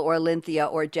 Michael or Lynthia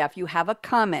or Jeff. You have a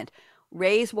comment.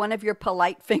 Raise one of your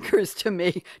polite fingers to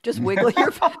me. Just wiggle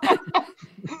your...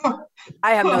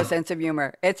 I have no sense of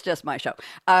humor. It's just my show.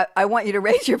 I want you to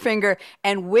raise your finger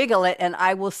and wiggle it, and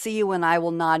I will see you and I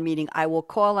will nod, meaning I will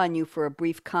call on you for a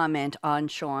brief comment on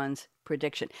Shawn's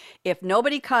prediction. If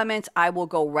nobody comments, I will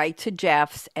go right to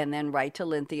Jeff's and then right to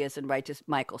Lynthia's and right to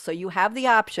Michael. So you have the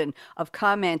option of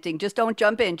commenting. Just don't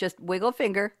jump in. Just wiggle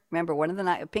finger. Remember, one of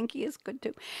the pinky is good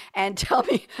too. And tell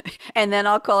me, and then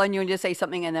I'll call on you and just say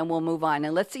something, and then we'll move on.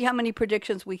 And let's see how many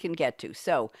predictions we can get to.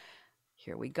 So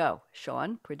here we go.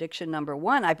 Shawn, prediction number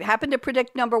 1. I happen to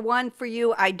predict number 1 for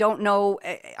you. I don't know.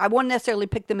 I won't necessarily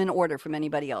pick them in order from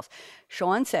anybody else.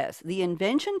 Shawn says the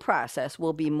invention process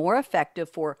will be more effective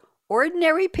for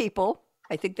ordinary people,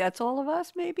 I think that's all of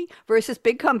us maybe, versus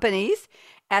big companies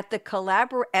as the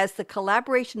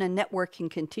collaboration and networking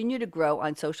continue to grow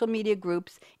on social media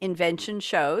groups, invention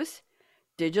shows,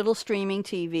 digital streaming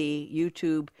TV,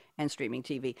 YouTube, and streaming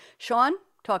TV. Shawn,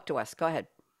 talk to us. Go ahead.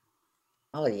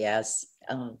 Oh, yes.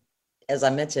 As I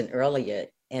mentioned earlier,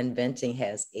 inventing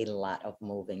has a lot of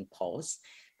moving parts,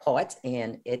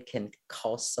 and it can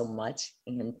cost so much.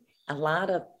 And a lot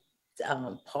of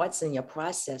parts in your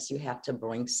process, you have to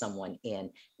bring someone in,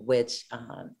 which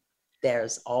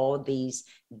there's all these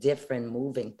different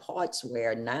moving parts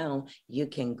where now you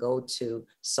can go to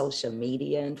social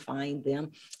media and find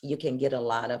them. You can get a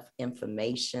lot of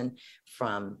information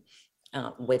from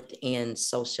within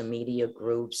social media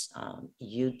groups,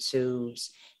 YouTubes,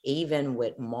 even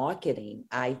with marketing.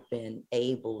 I've been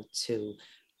able to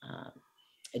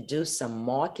do some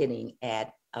marketing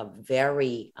at a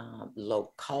very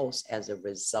low cost as a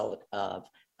result of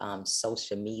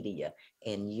social media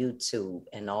and YouTube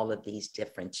and all of these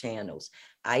different channels.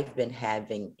 I've been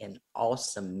having an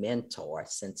awesome mentor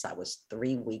since I was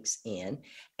 3 weeks in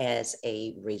as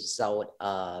a result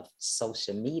of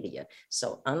social media.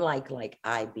 So unlike like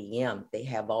IBM, they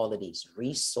have all of these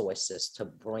resources to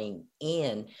bring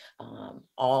in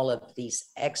all of these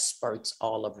experts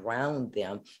all around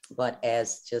them. But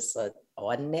as just an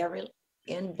ordinary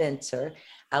inventor,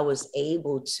 I was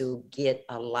able to get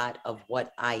a lot of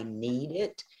what I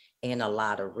needed and a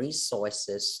lot of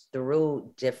resources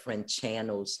through different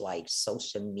channels like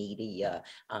social media,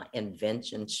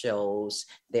 invention shows.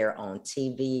 They're on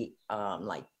TV,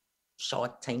 like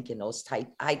Shark Tank and those type.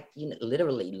 I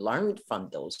literally learned from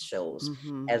those shows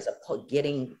as a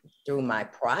getting through my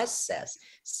process.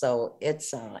 So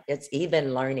it's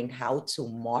even learning how to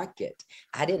market.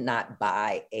 I did not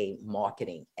buy a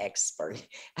marketing expert.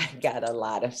 I got a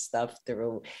lot of stuff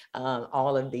through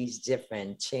all of these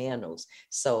different channels.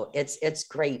 So it's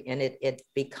great, and it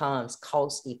becomes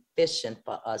cost efficient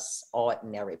for us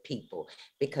ordinary people,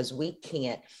 because we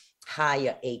can't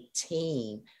hire a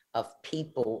team of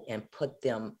people and put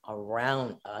them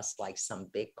around us like some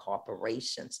big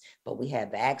corporations, but we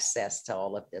have access to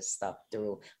all of this stuff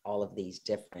through all of these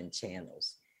different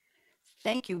channels.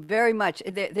 Thank you very much.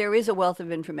 There is a wealth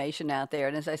of information out there.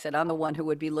 And as I said, I'm the one who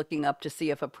would be looking up to see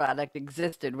if a product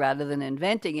existed rather than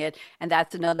inventing it. And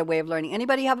that's another way of learning.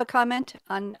 Anybody have a comment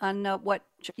on what?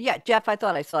 Yeah, Jeff, I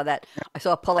thought I saw that. I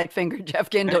saw a polite finger. Jeff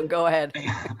Gindin, go ahead.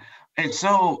 It's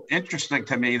so interesting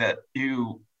to me that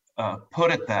you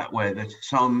put it that way, that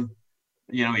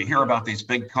you hear about these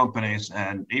big companies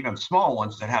and even small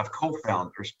ones that have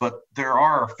co-founders, but there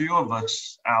are a few of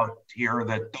us out here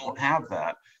that don't have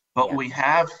that. But we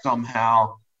have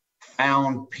somehow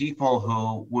found people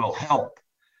who will help.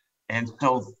 And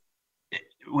so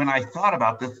when I thought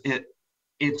about this,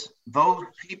 it's those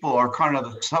people are kind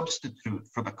of the substitute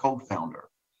for the co-founder.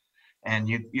 And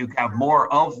you have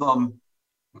more of them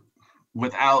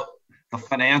without the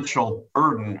financial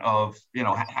burden of,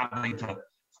 having to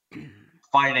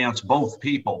finance both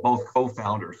people, both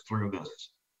co-founders through this.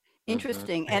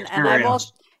 Interesting. And I've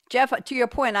also, Jeff, to your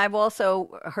point, I've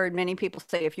also heard many people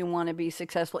say if you want to be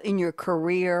successful in your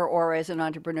career or as an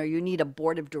entrepreneur, you need a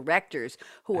board of directors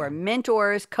who are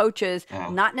mentors, coaches,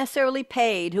 not necessarily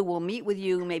paid, who will meet with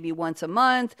you maybe once a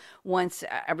month, once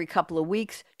every couple of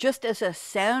weeks, just as a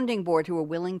sounding board, who are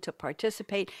willing to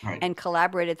participate and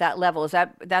collaborate at that level.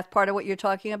 That's part of what you're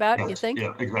talking about, you think?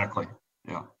 Yeah, exactly.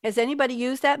 Yeah. Has anybody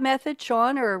used that method,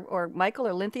 Shawn or Michael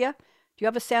or Lynthia? Do you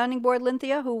have a sounding board,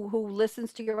 Lynthia, who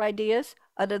listens to your ideas,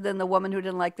 other than the woman who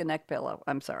didn't like the neck pillow?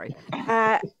 I'm sorry.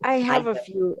 I have a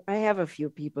few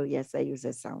people. Yes, I use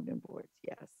a sounding board.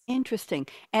 Yes. Interesting.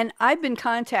 And I've been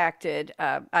contacted.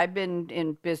 I've been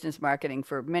in business marketing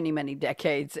for many, many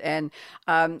decades, and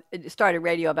started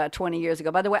radio about 20 years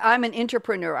ago. By the way, I'm an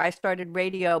entrepreneur. I started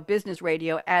business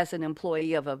radio, as an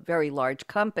employee of a very large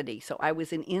company. So I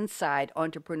was an inside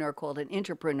entrepreneur called an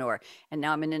entrepreneur, and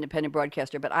now I'm an independent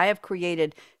broadcaster. But I have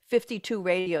created 52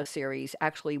 radio series.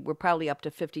 Actually, we're probably up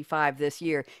to 55 this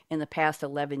year in the past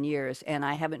 11 years. And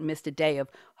I haven't missed a day of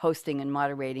hosting and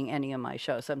moderating any of my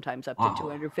shows, sometimes up to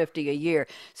 250 a year.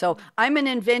 So I'm an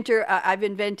inventor. I've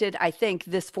invented, I think,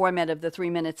 this format of the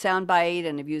 3-minute soundbite,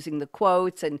 and of using the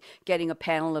quotes and getting a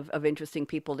panel of interesting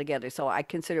people together. So I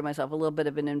consider myself a little bit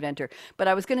of an inventor. But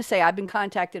I was going to say, I've been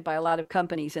contacted by a lot of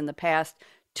companies in the past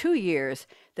 2 years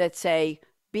that say,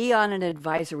 be on an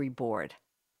advisory board.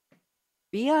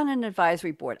 Be on an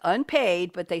advisory board,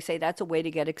 unpaid, but they say that's a way to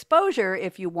get exposure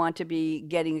if you want to be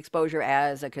getting exposure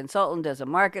as a consultant, as a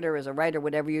marketer, as a writer,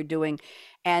 whatever you're doing.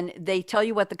 And they tell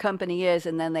you what the company is,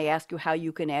 and then they ask you how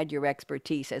you can add your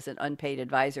expertise as an unpaid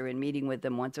advisor in meeting with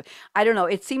them once. I don't know.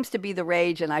 It seems to be the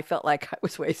rage, and I felt like I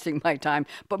was wasting my time.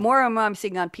 But more and more I'm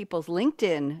seeing on people's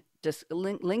LinkedIn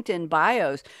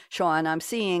bios, Shawn, I'm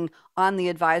seeing on the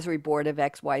advisory board of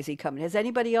XYZ company. Has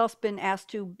anybody else been asked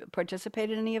to participate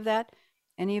in any of that?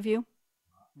 Any of you?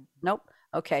 Nope.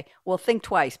 Okay. Well, think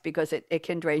twice, because it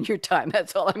can drain your time.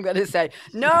 That's all I'm going to say.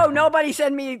 No, nobody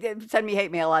send me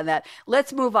hate mail on that.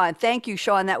 Let's move on. Thank you,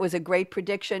 Shawn. That was a great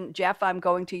prediction. Jeff, I'm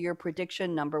going to your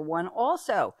prediction number 1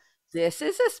 also. This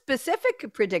is a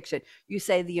specific prediction. You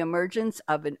say the emergence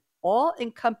of an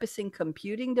all-encompassing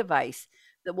computing device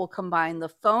that will combine the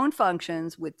phone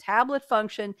functions with tablet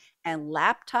function and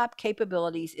laptop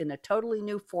capabilities in a totally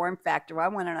new form factor. I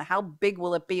want to know, how big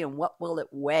will it be and what will it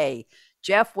weigh?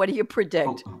 Jeff, what do you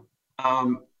predict?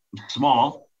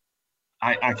 Small.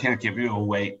 I can't give you a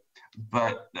weight,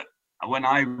 but when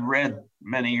I read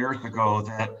many years ago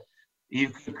that you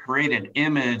could create an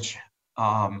image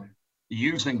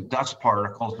using dust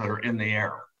particles that are in the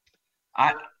air,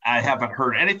 I haven't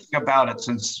heard anything about it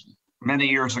since many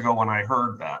years ago when I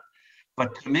heard that.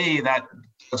 But to me, that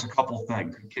does a couple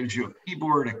things. It gives you a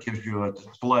keyboard, it gives you a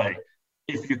display,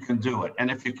 if you can do it.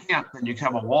 And if you can't, then you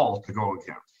have a wall to go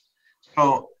against.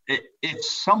 So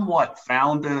it's somewhat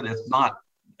founded. It's not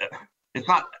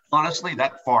honestly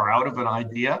that far out of an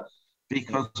idea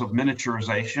because of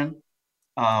miniaturization.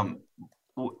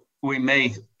 We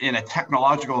may, in a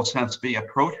technological sense, be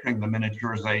approaching the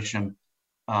miniaturization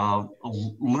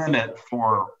limit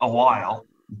for a while.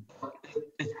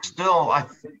 It's still, I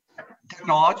think,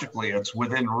 technologically, it's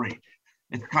within reach.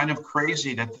 It's kind of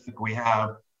crazy to think we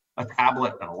have a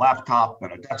tablet and a laptop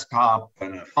and a desktop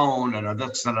and a phone and a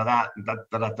this and a that and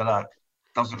that.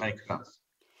 Doesn't make sense.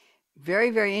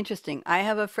 Very, very interesting. I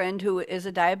have a friend who is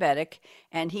a diabetic,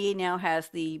 and he now has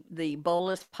the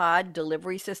bolus pod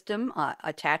delivery system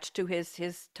attached to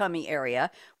his tummy area,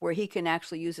 where he can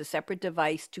actually use a separate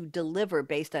device to deliver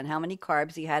based on how many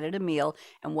carbs he had at a meal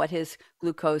and what his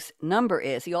glucose number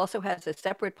is. He also has a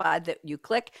separate pod that you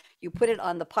click, you put it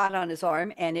on the pod on his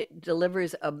arm, and it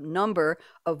delivers a number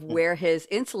of where his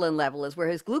insulin level is, where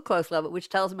his glucose level, which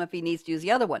tells him if he needs to use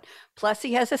the other one. Plus,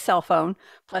 he has a cell phone.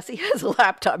 Plus, he has a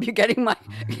laptop. You're getting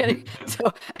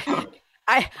so.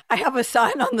 I have a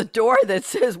sign on the door that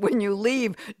says, when you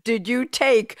leave, did you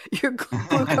take your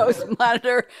glucose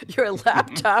monitor, your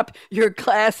laptop, your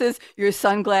glasses, your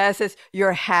sunglasses,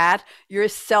 your hat, your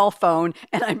cell phone?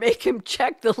 And I make him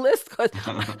check the list because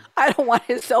I don't want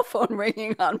his cell phone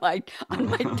ringing on my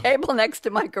table next to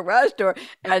my garage door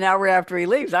an hour after he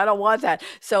leaves. I don't want that.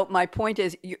 So my point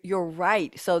is, you're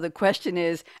right. So the question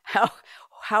is,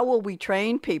 how will we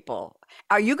train people?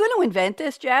 Are you going to invent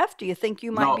this, Jeff? Do you think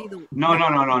you might be the... No.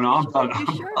 I'm done.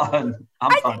 I'm done.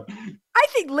 I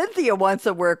think Lynthia wants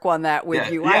to work on that with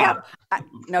you. Yeah.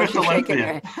 No, she's shaking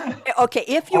her head. Okay,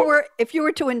 if you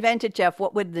were to invent it, Jeff,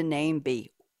 what would the name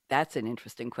be? That's an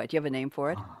interesting question. Do you have a name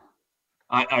for it?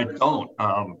 I don't.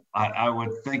 I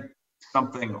would think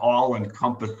something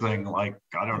all-encompassing, like,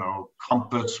 I don't know,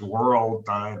 compass, world,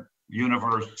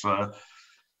 universe.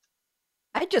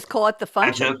 I just call it the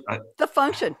function. The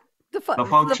function. The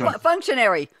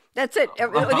functionary. That's it.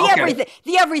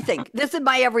 The everything. This is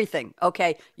my everything.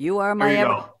 Okay. You are my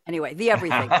everything. Anyway, the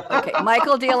everything. Okay.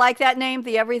 Michael, do you like that name?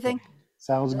 The everything?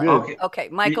 Sounds good. Okay.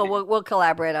 Michael, we'll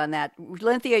collaborate on that.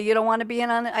 Lynthia, you don't want to be in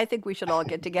on it? I think we should all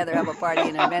get together, have a party,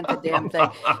 and invent the damn thing.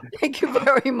 Thank you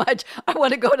very much. I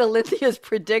want to go to Lynthia's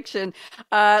prediction.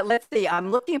 Let's see.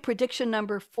 I'm looking at prediction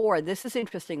number 4. This is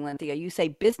interesting, Lynthia. You say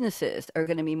businesses are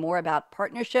going to be more about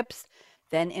partnerships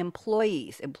than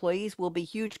employees. Employees will be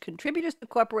huge contributors to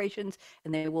corporations,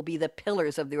 and they will be the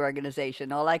pillars of the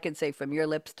organization. All I can say from your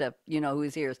lips to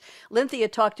whose ears. Lynthia,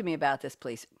 talk to me about this,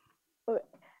 please.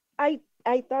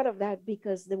 I thought of that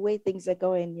because the way things are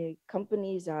going,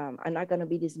 companies are not going to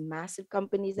be these massive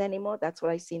companies anymore. That's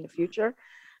what I see in the future.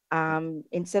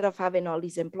 Instead of having all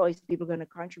these employees, people are going to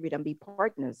contribute and be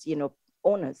partners,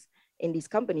 owners in these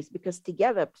companies, because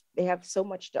together they have so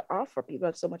much to offer. People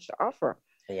have so much to offer.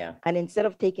 Yeah. And instead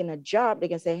of taking a job, they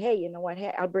can say, hey, you know what?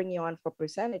 Hey, I'll bring you on for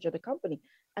percentage of the company.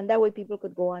 And that way people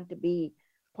could go on to be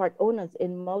part owners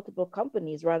in multiple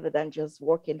companies rather than just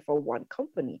working for one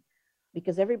company,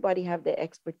 because everybody have their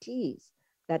expertise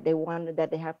that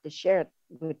they have to share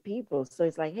with people. So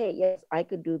it's like, hey, yes, I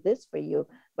could do this for you,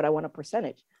 but I want a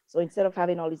percentage. So instead of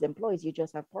having all these employees, you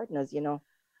just have partners,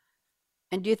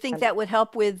 And do you think that would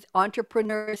help with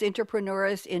entrepreneurs,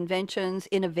 inventions,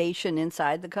 innovation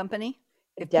inside the company?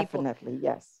 Definitely,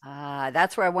 yes.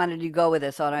 That's where I wanted you to go with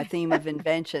this, on our theme of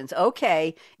inventions.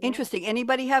 Okay, interesting.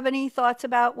 Anybody have any thoughts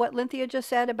about what Lynthia just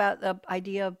said about the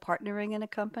idea of partnering in a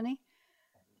company?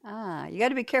 You got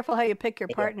to be careful how you pick your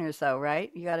partners, though,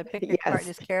 right? You got to pick your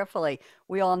partners carefully.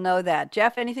 We all know that.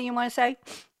 Jeff, anything you want to say?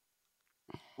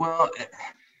 Well,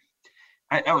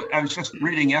 I was just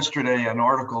reading yesterday an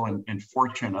article in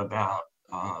Fortune about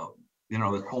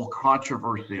this whole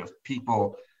controversy of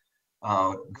people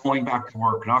going back to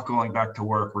work, not going back to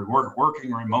work,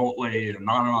 working remotely, and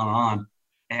on and on and on.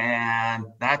 And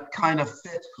that kind of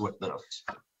fits with this.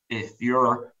 If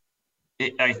you're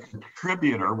a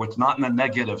contributor, which not in a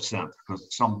negative sense, because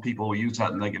some people use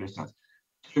that in a negative sense,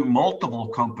 to multiple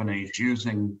companies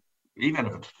using, even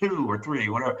if it's 2 or 3,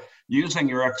 whatever, using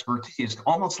your expertise,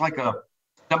 almost like a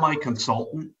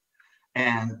semi-consultant,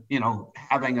 and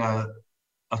having a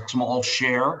small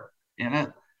share in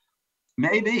it.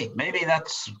 Maybe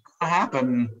that's going to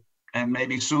happen, and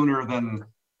maybe sooner than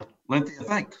Lynthia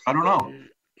thinks. I don't know.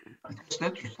 It's just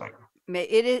interesting.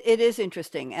 It is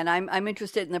interesting, and I'm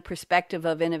interested in the perspective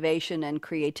of innovation and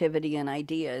creativity and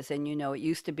ideas. And it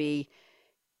used to be,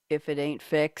 if it ain't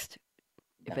fixed,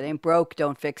 if it ain't broke,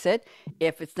 don't fix it.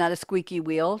 If it's not a squeaky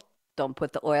wheel, don't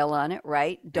put the oil on it,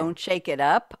 right? Don't shake it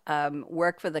up.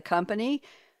 Work for the company.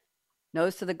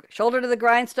 Shoulder to the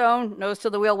grindstone, nose to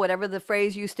the wheel, whatever the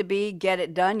phrase used to be. Get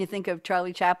it done. You think of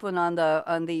Charlie Chaplin on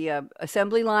the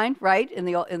assembly line, right? In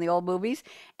the old movies,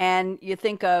 and you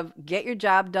think of get your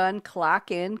job done, clock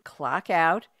in, clock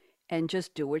out, and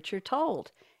just do what you're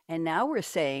told. And now we're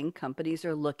saying companies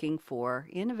are looking for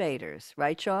innovators,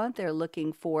 right, Shawn? They're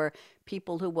looking for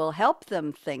people who will help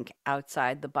them think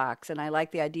outside the box. And I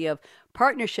like the idea of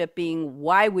partnership being,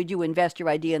 why would you invest your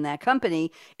idea in that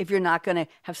company if you're not going to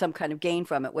have some kind of gain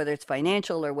from it, whether it's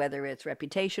financial or whether it's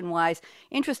reputation wise?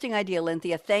 Interesting idea,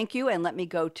 Lynthia. Thank you. And let me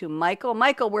go to Michael.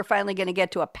 Michael, we're finally going to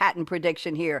get to a patent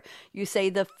prediction here. You say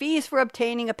the fees for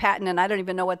obtaining a patent, and I don't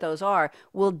even know what those are,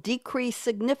 will decrease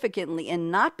significantly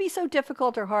and not be so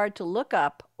difficult or hard to look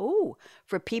up,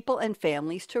 for people and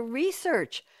families to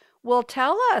research. Well,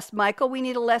 tell us, Michael, we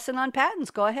need a lesson on patents.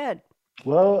 Go ahead.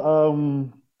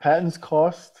 Well, patents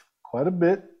cost quite a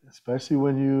bit, especially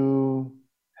when you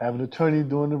have an attorney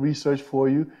doing the research for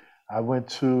you. I went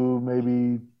to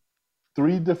maybe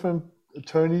 3 different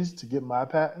attorneys to get my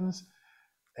patents,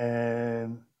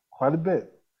 and quite a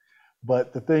bit.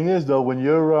 But the thing is, though, when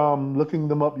you're looking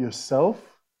them up yourself,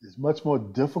 it's much more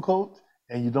difficult,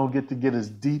 and you don't get to get as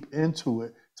deep into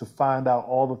it to find out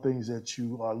all the things that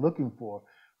you are looking for.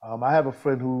 I have a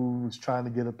friend who was trying to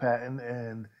get a patent,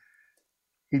 and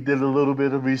he did a little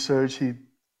bit of research. He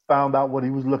found out what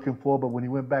he was looking for, but when he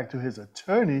went back to his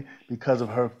attorney, because of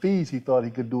her fees, he thought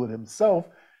he could do it himself.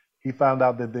 He found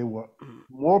out that there were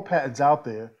more patents out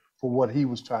there for what he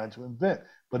was trying to invent,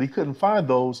 but he couldn't find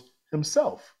those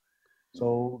himself.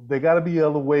 So there got to be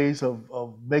other ways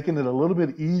of making it a little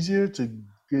bit easier to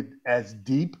get as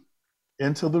deep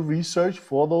into the research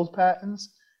for those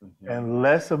patents, and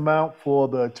less amount for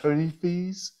the attorney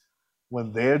fees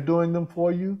when they're doing them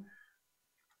for you.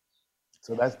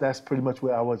 So that's pretty much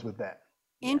where I was with that.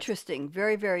 Interesting.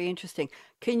 Very, very interesting.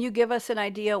 Can you give us an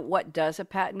idea, what does a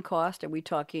patent cost? Are we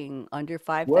talking under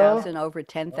 5,000, over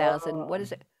 10,000? What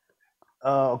is it?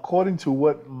 According to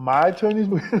what my attorneys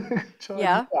were charging,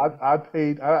 Yeah. I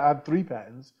had 3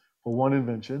 patents for one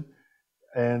invention,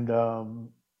 and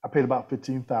I paid about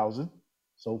 15,000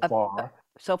 so far.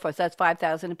 So far, so that's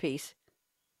 5,000 a piece.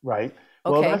 Right.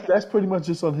 Okay. Well, that's pretty much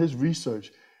just on his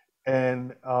research,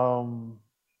 and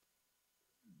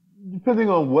depending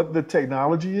on what the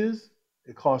technology is,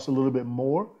 it costs a little bit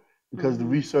more, because the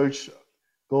research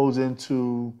goes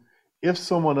into if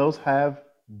someone else have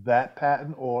that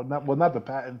patent, or not the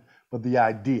patent, but the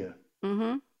idea,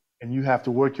 and you have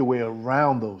to work your way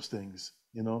around those things,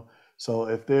 So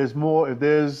if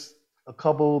there's a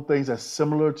couple things that's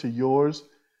similar to yours,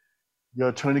 your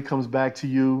attorney comes back to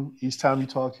you. Each time you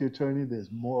talk to your attorney,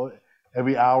 there's more.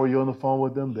 Every hour you're on the phone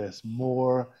with them, there's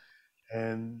more.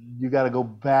 And you got to go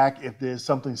back if there's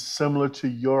something similar to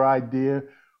your idea.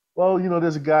 Well,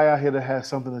 there's a guy out here that has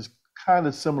something that's kind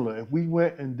of similar. If we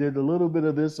went and did a little bit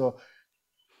of this or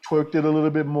twerked it a little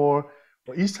bit more,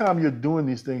 well, each time you're doing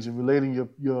these things and relating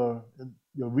your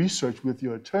research with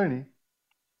your attorney,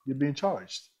 you're being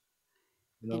charged.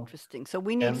 Interesting. So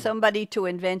we need somebody to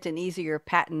invent an easier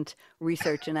patent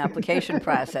research and application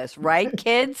process, right,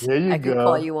 kids? There you I could go.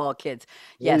 call you all kids.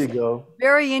 Yes. There you go.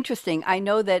 Very interesting. I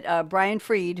know that Brian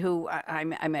Freed, who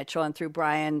I met Shawn through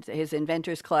Brian, his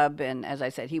Inventors Club, and as I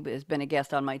said, he has been a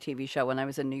guest on my TV show when I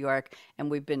was in New York,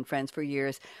 and we've been friends for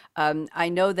years. I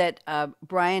know that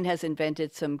Brian has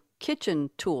invented some kitchen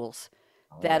tools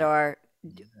that are,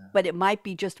 but it might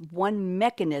be just one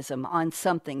mechanism on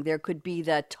something. There could be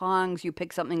the tongs you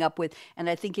pick something up with, and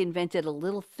I think he invented a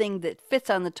little thing that fits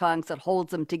on the tongs that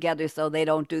holds them together so they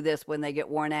don't do this when they get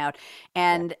worn out.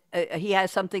 And he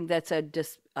has something that's a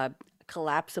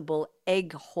collapsible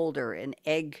egg holder, an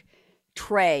egg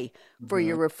tray for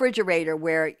your refrigerator,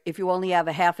 where if you only have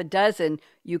a half a dozen,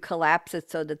 you collapse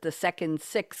it so that the second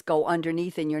 6 go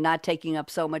underneath and you're not taking up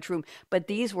so much room. But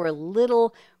these were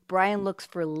Brian looks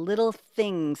for little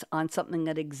things on something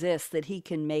that exists that he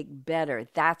can make better.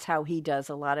 That's how he does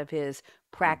a lot of his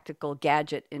practical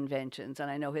gadget inventions. And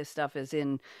I know his stuff is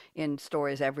in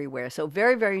stores everywhere. So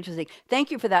very, very interesting.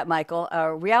 Thank you for that, Michael.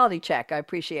 Reality check. I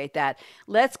appreciate that.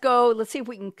 Let's go. Let's see if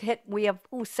we can we have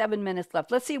 7 minutes left.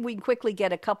 Let's see if we can quickly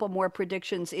get a couple more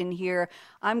predictions in here.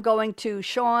 I'm going to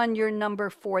Shawn, you're number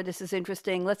 4. This is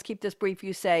interesting. Let's keep this brief.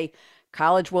 You say,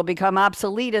 college will become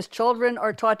obsolete as children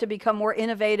are taught to become more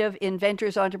innovative,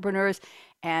 inventors, entrepreneurs,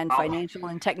 and financial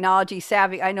and technology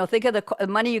savvy. I know, think of the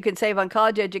money you can save on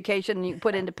college education and you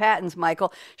put into patents,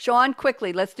 Michael. Shawn,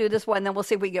 quickly, let's do this one, then we'll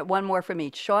see if we get one more from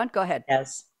each. Shawn, go ahead.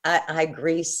 Yes. I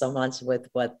agree so much with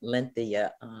what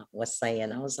Lynthia was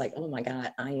saying. I was like, oh my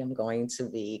God, I am going to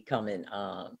be coming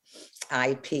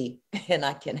IP and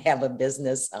I can have a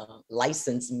business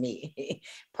license me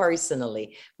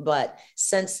personally. But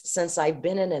since I've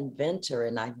been an inventor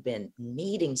and I've been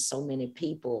meeting so many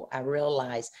people, I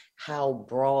realize how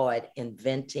broad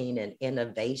inventing and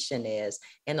innovation is.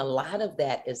 And a lot of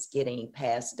that is getting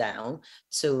passed down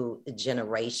to the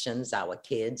generations, our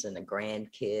kids and the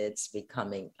grandkids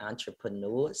becoming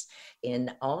entrepreneurs.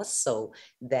 And also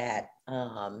that,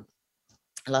 I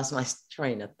lost my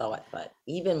train of thought, but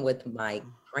even with my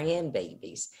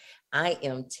grandbabies, I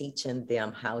am teaching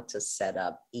them how to set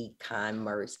up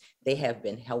e-commerce. They have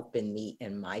been helping me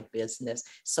in my business.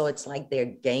 So it's like they're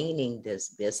gaining this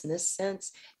business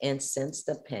sense. And since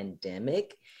the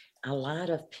pandemic, a lot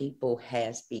of people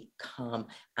has become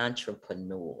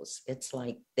entrepreneurs. It's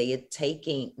like they are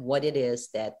taking what it is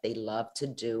that they love to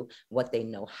do, what they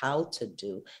know how to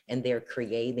do, and they're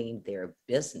creating their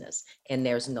business. And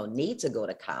there's no need to go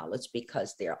to college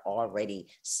because they're already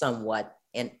somewhat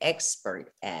an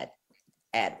expert at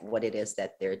what it is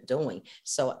that they're doing.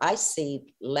 So I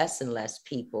see less and less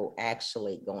people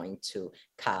actually going to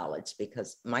college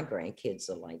because my grandkids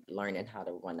are like learning how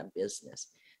to run a business.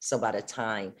 So by the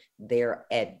time they're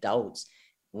adults,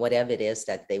 whatever it is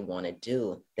that they want to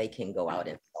do, they can go out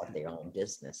and start their own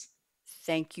business.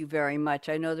 Thank you very much.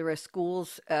 I know there are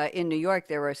schools in New York,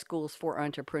 there are schools for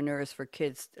entrepreneurs for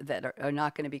kids that are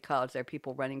not going to be college. There are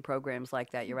people running programs like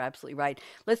that. You're absolutely right.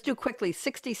 Let's do quickly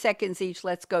 60 seconds each.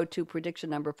 Let's go to prediction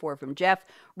number 4 from Jeff.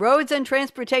 Roads and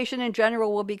transportation in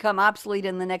general will become obsolete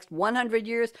in the next 100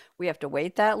 years. We have to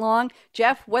wait that long.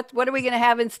 Jeff, what are we going to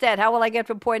have instead? How will I get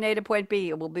from point A to point B?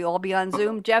 It will all be on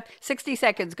Zoom. Jeff, 60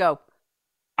 seconds, go.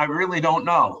 I really don't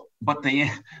know. But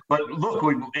look,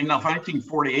 in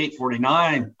 1948,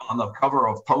 49, on the cover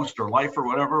of Post or Life or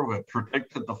whatever, we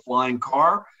predicted the flying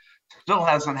car. Still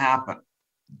hasn't happened.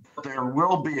 There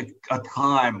will be a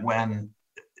time when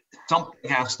something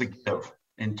has to give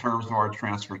in terms of our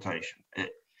transportation.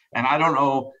 And I don't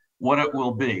know what it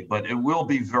will be, but it will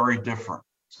be very different.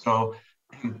 So,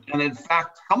 and in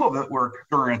fact, some of it we're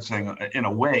experiencing in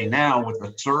a way now with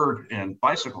the surge in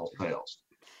bicycle sales.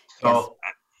 So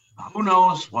yes. Who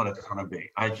knows what it's going to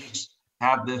be? I just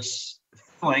have this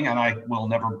feeling, and I will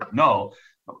never know,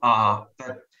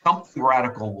 that something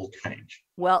radical will change.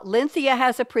 Well, Lynthia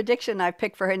has a prediction I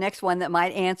picked for her next one that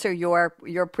might answer your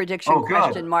prediction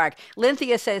question mark.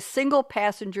 Lynthia says single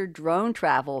passenger drone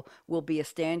travel will be a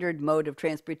standard mode of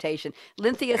transportation.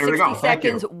 Lynthia, 60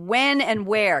 seconds. When and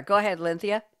where? Go ahead,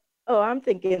 Lynthia. Oh, I'm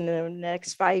thinking in the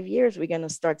next 5 years, we're going to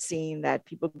start seeing that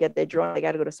people get their drone. They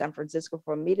got to go to San Francisco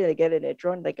for a meeting. They get in their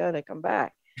drone. They got to come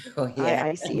back. Oh, yeah.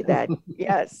 I see that.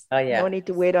 Yes. Oh, yeah. No need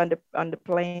to wait on the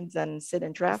planes and sit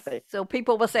in traffic. So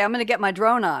people will say, I'm going to get my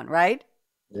drone on, right?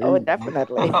 Oh,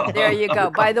 definitely. There you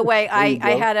go. By the way,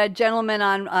 I had a gentleman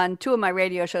on 2 of my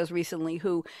radio shows recently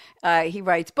who he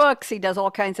writes books. He does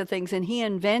all kinds of things. And he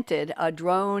invented a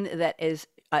drone that is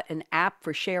an app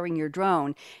for sharing your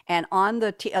drone. And on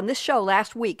this show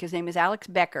last week, his name is Alex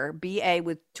Becker, B-A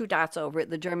with 2 dots over it,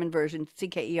 the German version,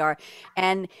 C-K-E-R.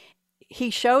 And he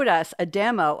showed us a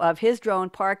demo of his drone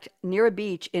parked near a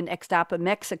beach in Ixtapa,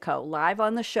 Mexico, live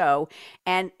on the show.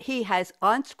 And he has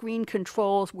on-screen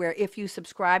controls where if you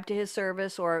subscribe to his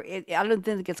service, I don't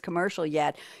think it's commercial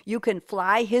yet, you can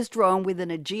fly his drone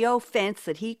within a geo fence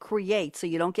that he creates so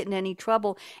you don't get in any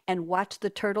trouble and watch the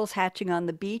turtles hatching on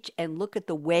the beach and look at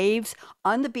the waves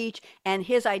on the beach. And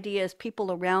his idea is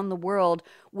people around the world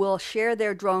will share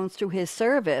their drones through his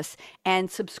service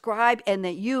and subscribe, and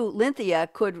that you, Lynthia,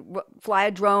 could fly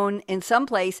a drone in some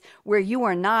place where you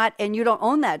are not and you don't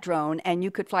own that drone, and you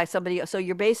could fly somebody else. So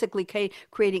you're basically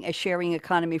creating a sharing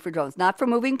economy for drones, not for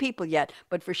moving people yet,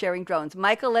 but for sharing drones.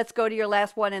 Michael, let's go to your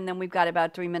last one, and then we've got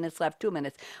about 3 minutes left, 2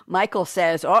 minutes. Michael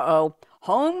says,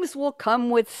 homes will come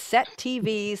with set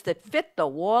TVs that fit the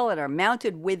wall and are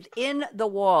mounted within the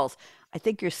walls. I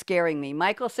think you're scaring me.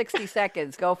 Michael, 60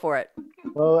 seconds. Go for it.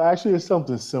 Well, actually, it's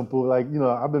something simple. Like,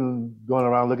 I've been going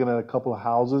around looking at a couple of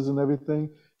houses and everything.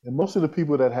 And most of the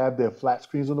people that have their flat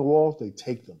screens on the walls, they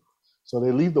take them. So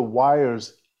they leave the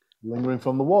wires lingering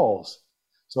from the walls.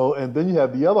 So, and then you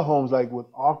have the other homes like with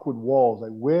awkward walls,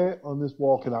 like where on this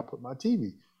wall can I put my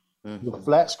TV? Mm-hmm. The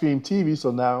flat screen TV.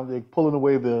 So now they're pulling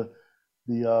away the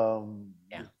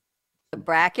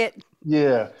bracket.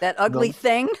 Yeah. That ugly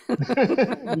thing.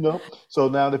 So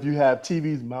now if you have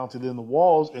TVs mounted in the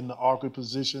walls in the awkward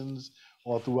positions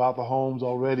or throughout the homes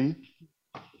already,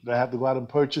 they have to go out and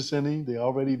purchase any. They're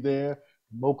already there.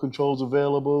 Remote controls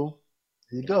available.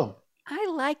 There you go. I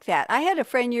like that. I had a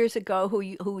friend years ago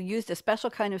who used a special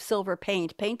kind of silver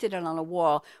paint, painted it on a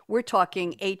wall. We're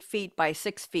talking 8 feet by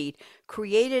 6 feet,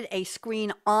 created a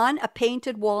screen on a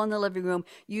painted wall in the living room,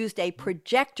 used a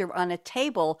projector on a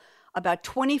table about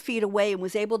 20 feet away, and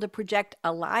was able to project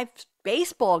a live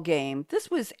baseball game.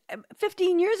 This was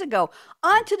 15 years ago,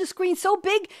 onto the screen so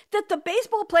big that the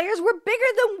baseball players were bigger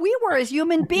than we were as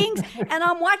human beings. And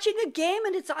I'm watching a game,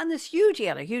 and it's on this huge, he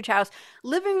had a huge house,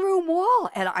 living room wall.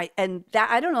 And I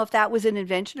don't know if that was an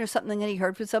invention or something that he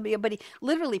heard from somebody, but he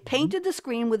literally painted the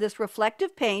screen with this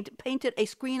reflective paint, painted a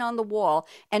screen on the wall,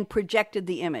 and projected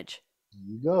the image. There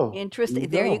you go. Interesting.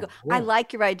 There you go. Yeah. I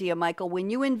like your idea, Michael. When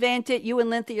you invent it, you and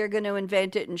Lynthia are going to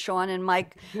invent it, and Shawn and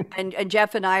Mike and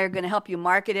Jeff and I are going to help you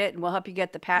market it, and we'll help you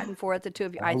get the patent for it, the two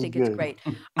of you. I think it's great.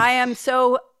 I am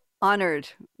so honored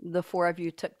the four of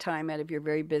you took time out of your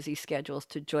very busy schedules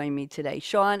to join me today.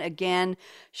 Shawn, again.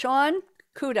 Shawn,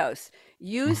 kudos.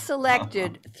 You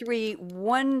selected 3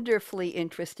 wonderfully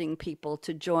interesting people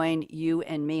to join you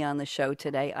and me on the show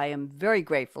today. I am very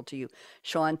grateful to you,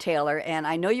 Shawn Taylor. And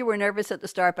I know you were nervous at the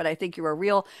start, but I think you're a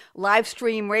real live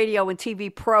stream radio and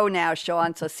TV pro now,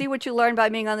 Shawn. So see what you learned by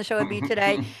being on the show with me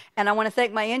today. And I want to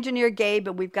thank my engineer, Gabe,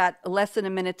 and we've got less than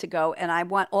a minute to go. And I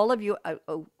want all of you a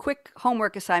quick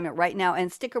homework assignment right now,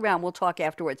 and stick around. We'll talk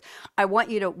afterwards. I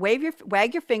want you to wag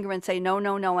your finger and say no,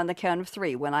 no, no on the count of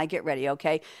 3 when I get ready,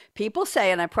 okay? People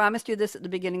say, and I promised you this at the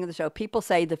beginning of the show, people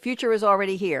say the future is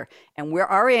already here. And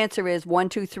our answer is 1,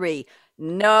 2, 3.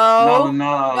 No.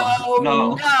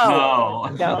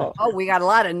 Oh, we got a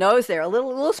lot of no's there. A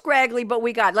little scraggly, but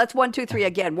we got. Let's 1, 2, 3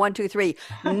 again. 1, 2, 3.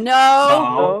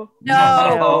 No.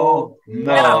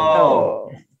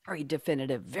 Very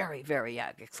definitive, very, very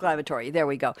exclamatory. There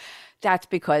we go. That's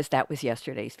because that was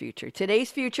yesterday's future. Today's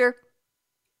future,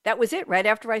 that was it. Right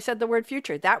after I said the word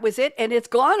future, that was it. And it's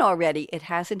gone already. It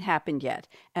hasn't happened yet.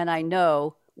 And I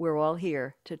know we're all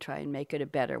here to try and make it a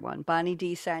better one. Bonnie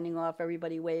D signing off.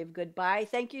 Everybody wave goodbye.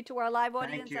 Thank you to our live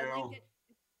audience.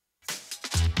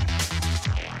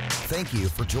 Thank you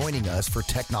for joining us for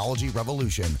Technology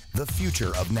Revolution, the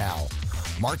future of now.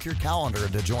 Mark your calendar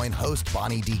to join host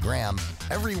Bonnie D. Graham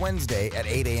every Wednesday at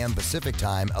 8 a.m. Pacific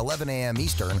Time, 11 a.m.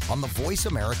 Eastern on the Voice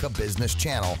America Business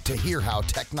Channel to hear how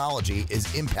technology is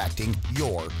impacting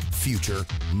your future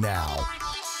now.